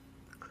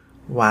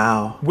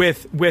 Wow.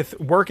 With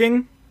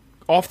working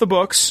off the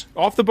books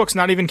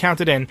not even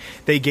counted in,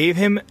 they gave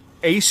him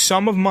a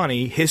sum of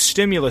money, his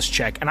stimulus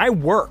check, and I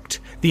worked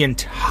the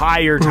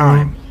entire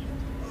time.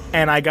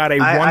 And I got a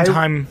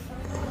one-time...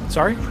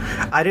 Sorry?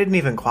 I didn't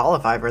even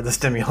qualify for the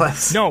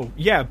stimulus. No,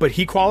 yeah, but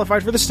he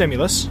qualified for the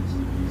stimulus.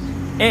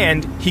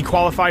 And he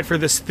qualified for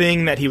this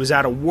thing that he was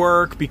out of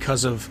work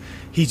because of...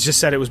 He just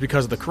said it was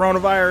because of the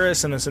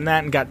coronavirus and this and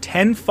that, and got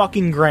 10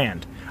 fucking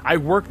grand. I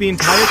worked the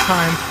entire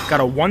time, got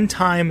a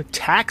one-time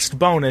taxed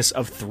bonus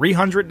of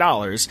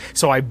 $300,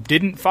 so I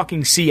didn't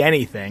fucking see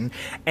anything,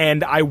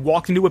 and I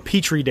walked into a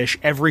Petri dish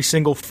every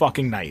single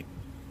fucking night.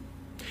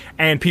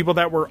 And people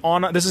that were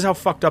on... This is how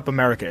fucked up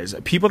America is.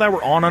 People that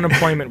were on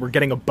unemployment were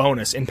getting a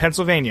bonus. In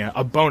Pennsylvania,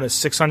 a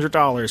bonus,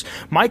 $600.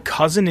 My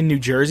cousin in New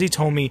Jersey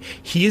told me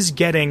he is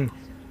getting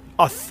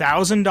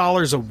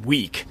 $1,000 a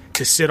week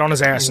to sit on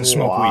his ass and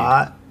smoke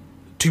weed.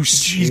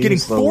 He's getting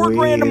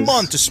 $4,000 a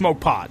month to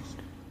smoke pot.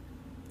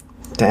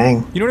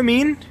 Dang. You know what I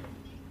mean?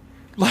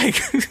 Like...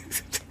 Is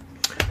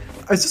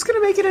this going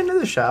to make it into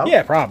the show?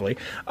 Yeah, probably.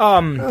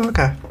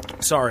 Okay.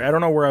 Sorry, I don't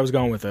know where I was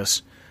going with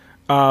this.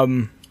 I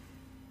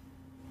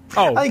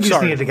think you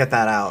just needed to get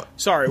that out.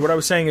 Sorry, what I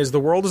was saying is the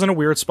world is in a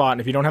weird spot,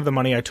 and if you don't have the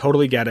money, I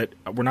totally get it.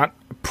 We're not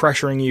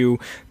pressuring you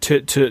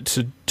to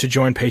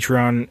join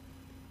Patreon.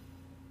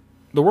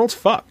 The world's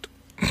fucked.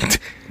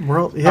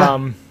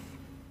 Yeah.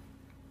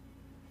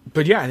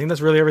 But yeah, I think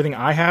that's really everything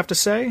I have to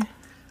say.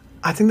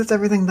 I think that's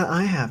everything that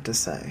I have to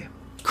say.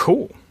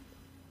 Cool.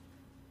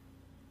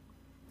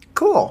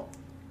 All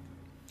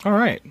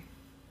right.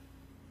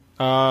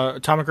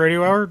 Atomic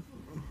Radio Hour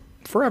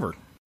forever.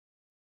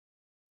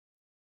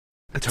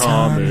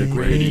 Atomic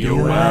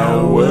Radio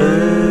Hour.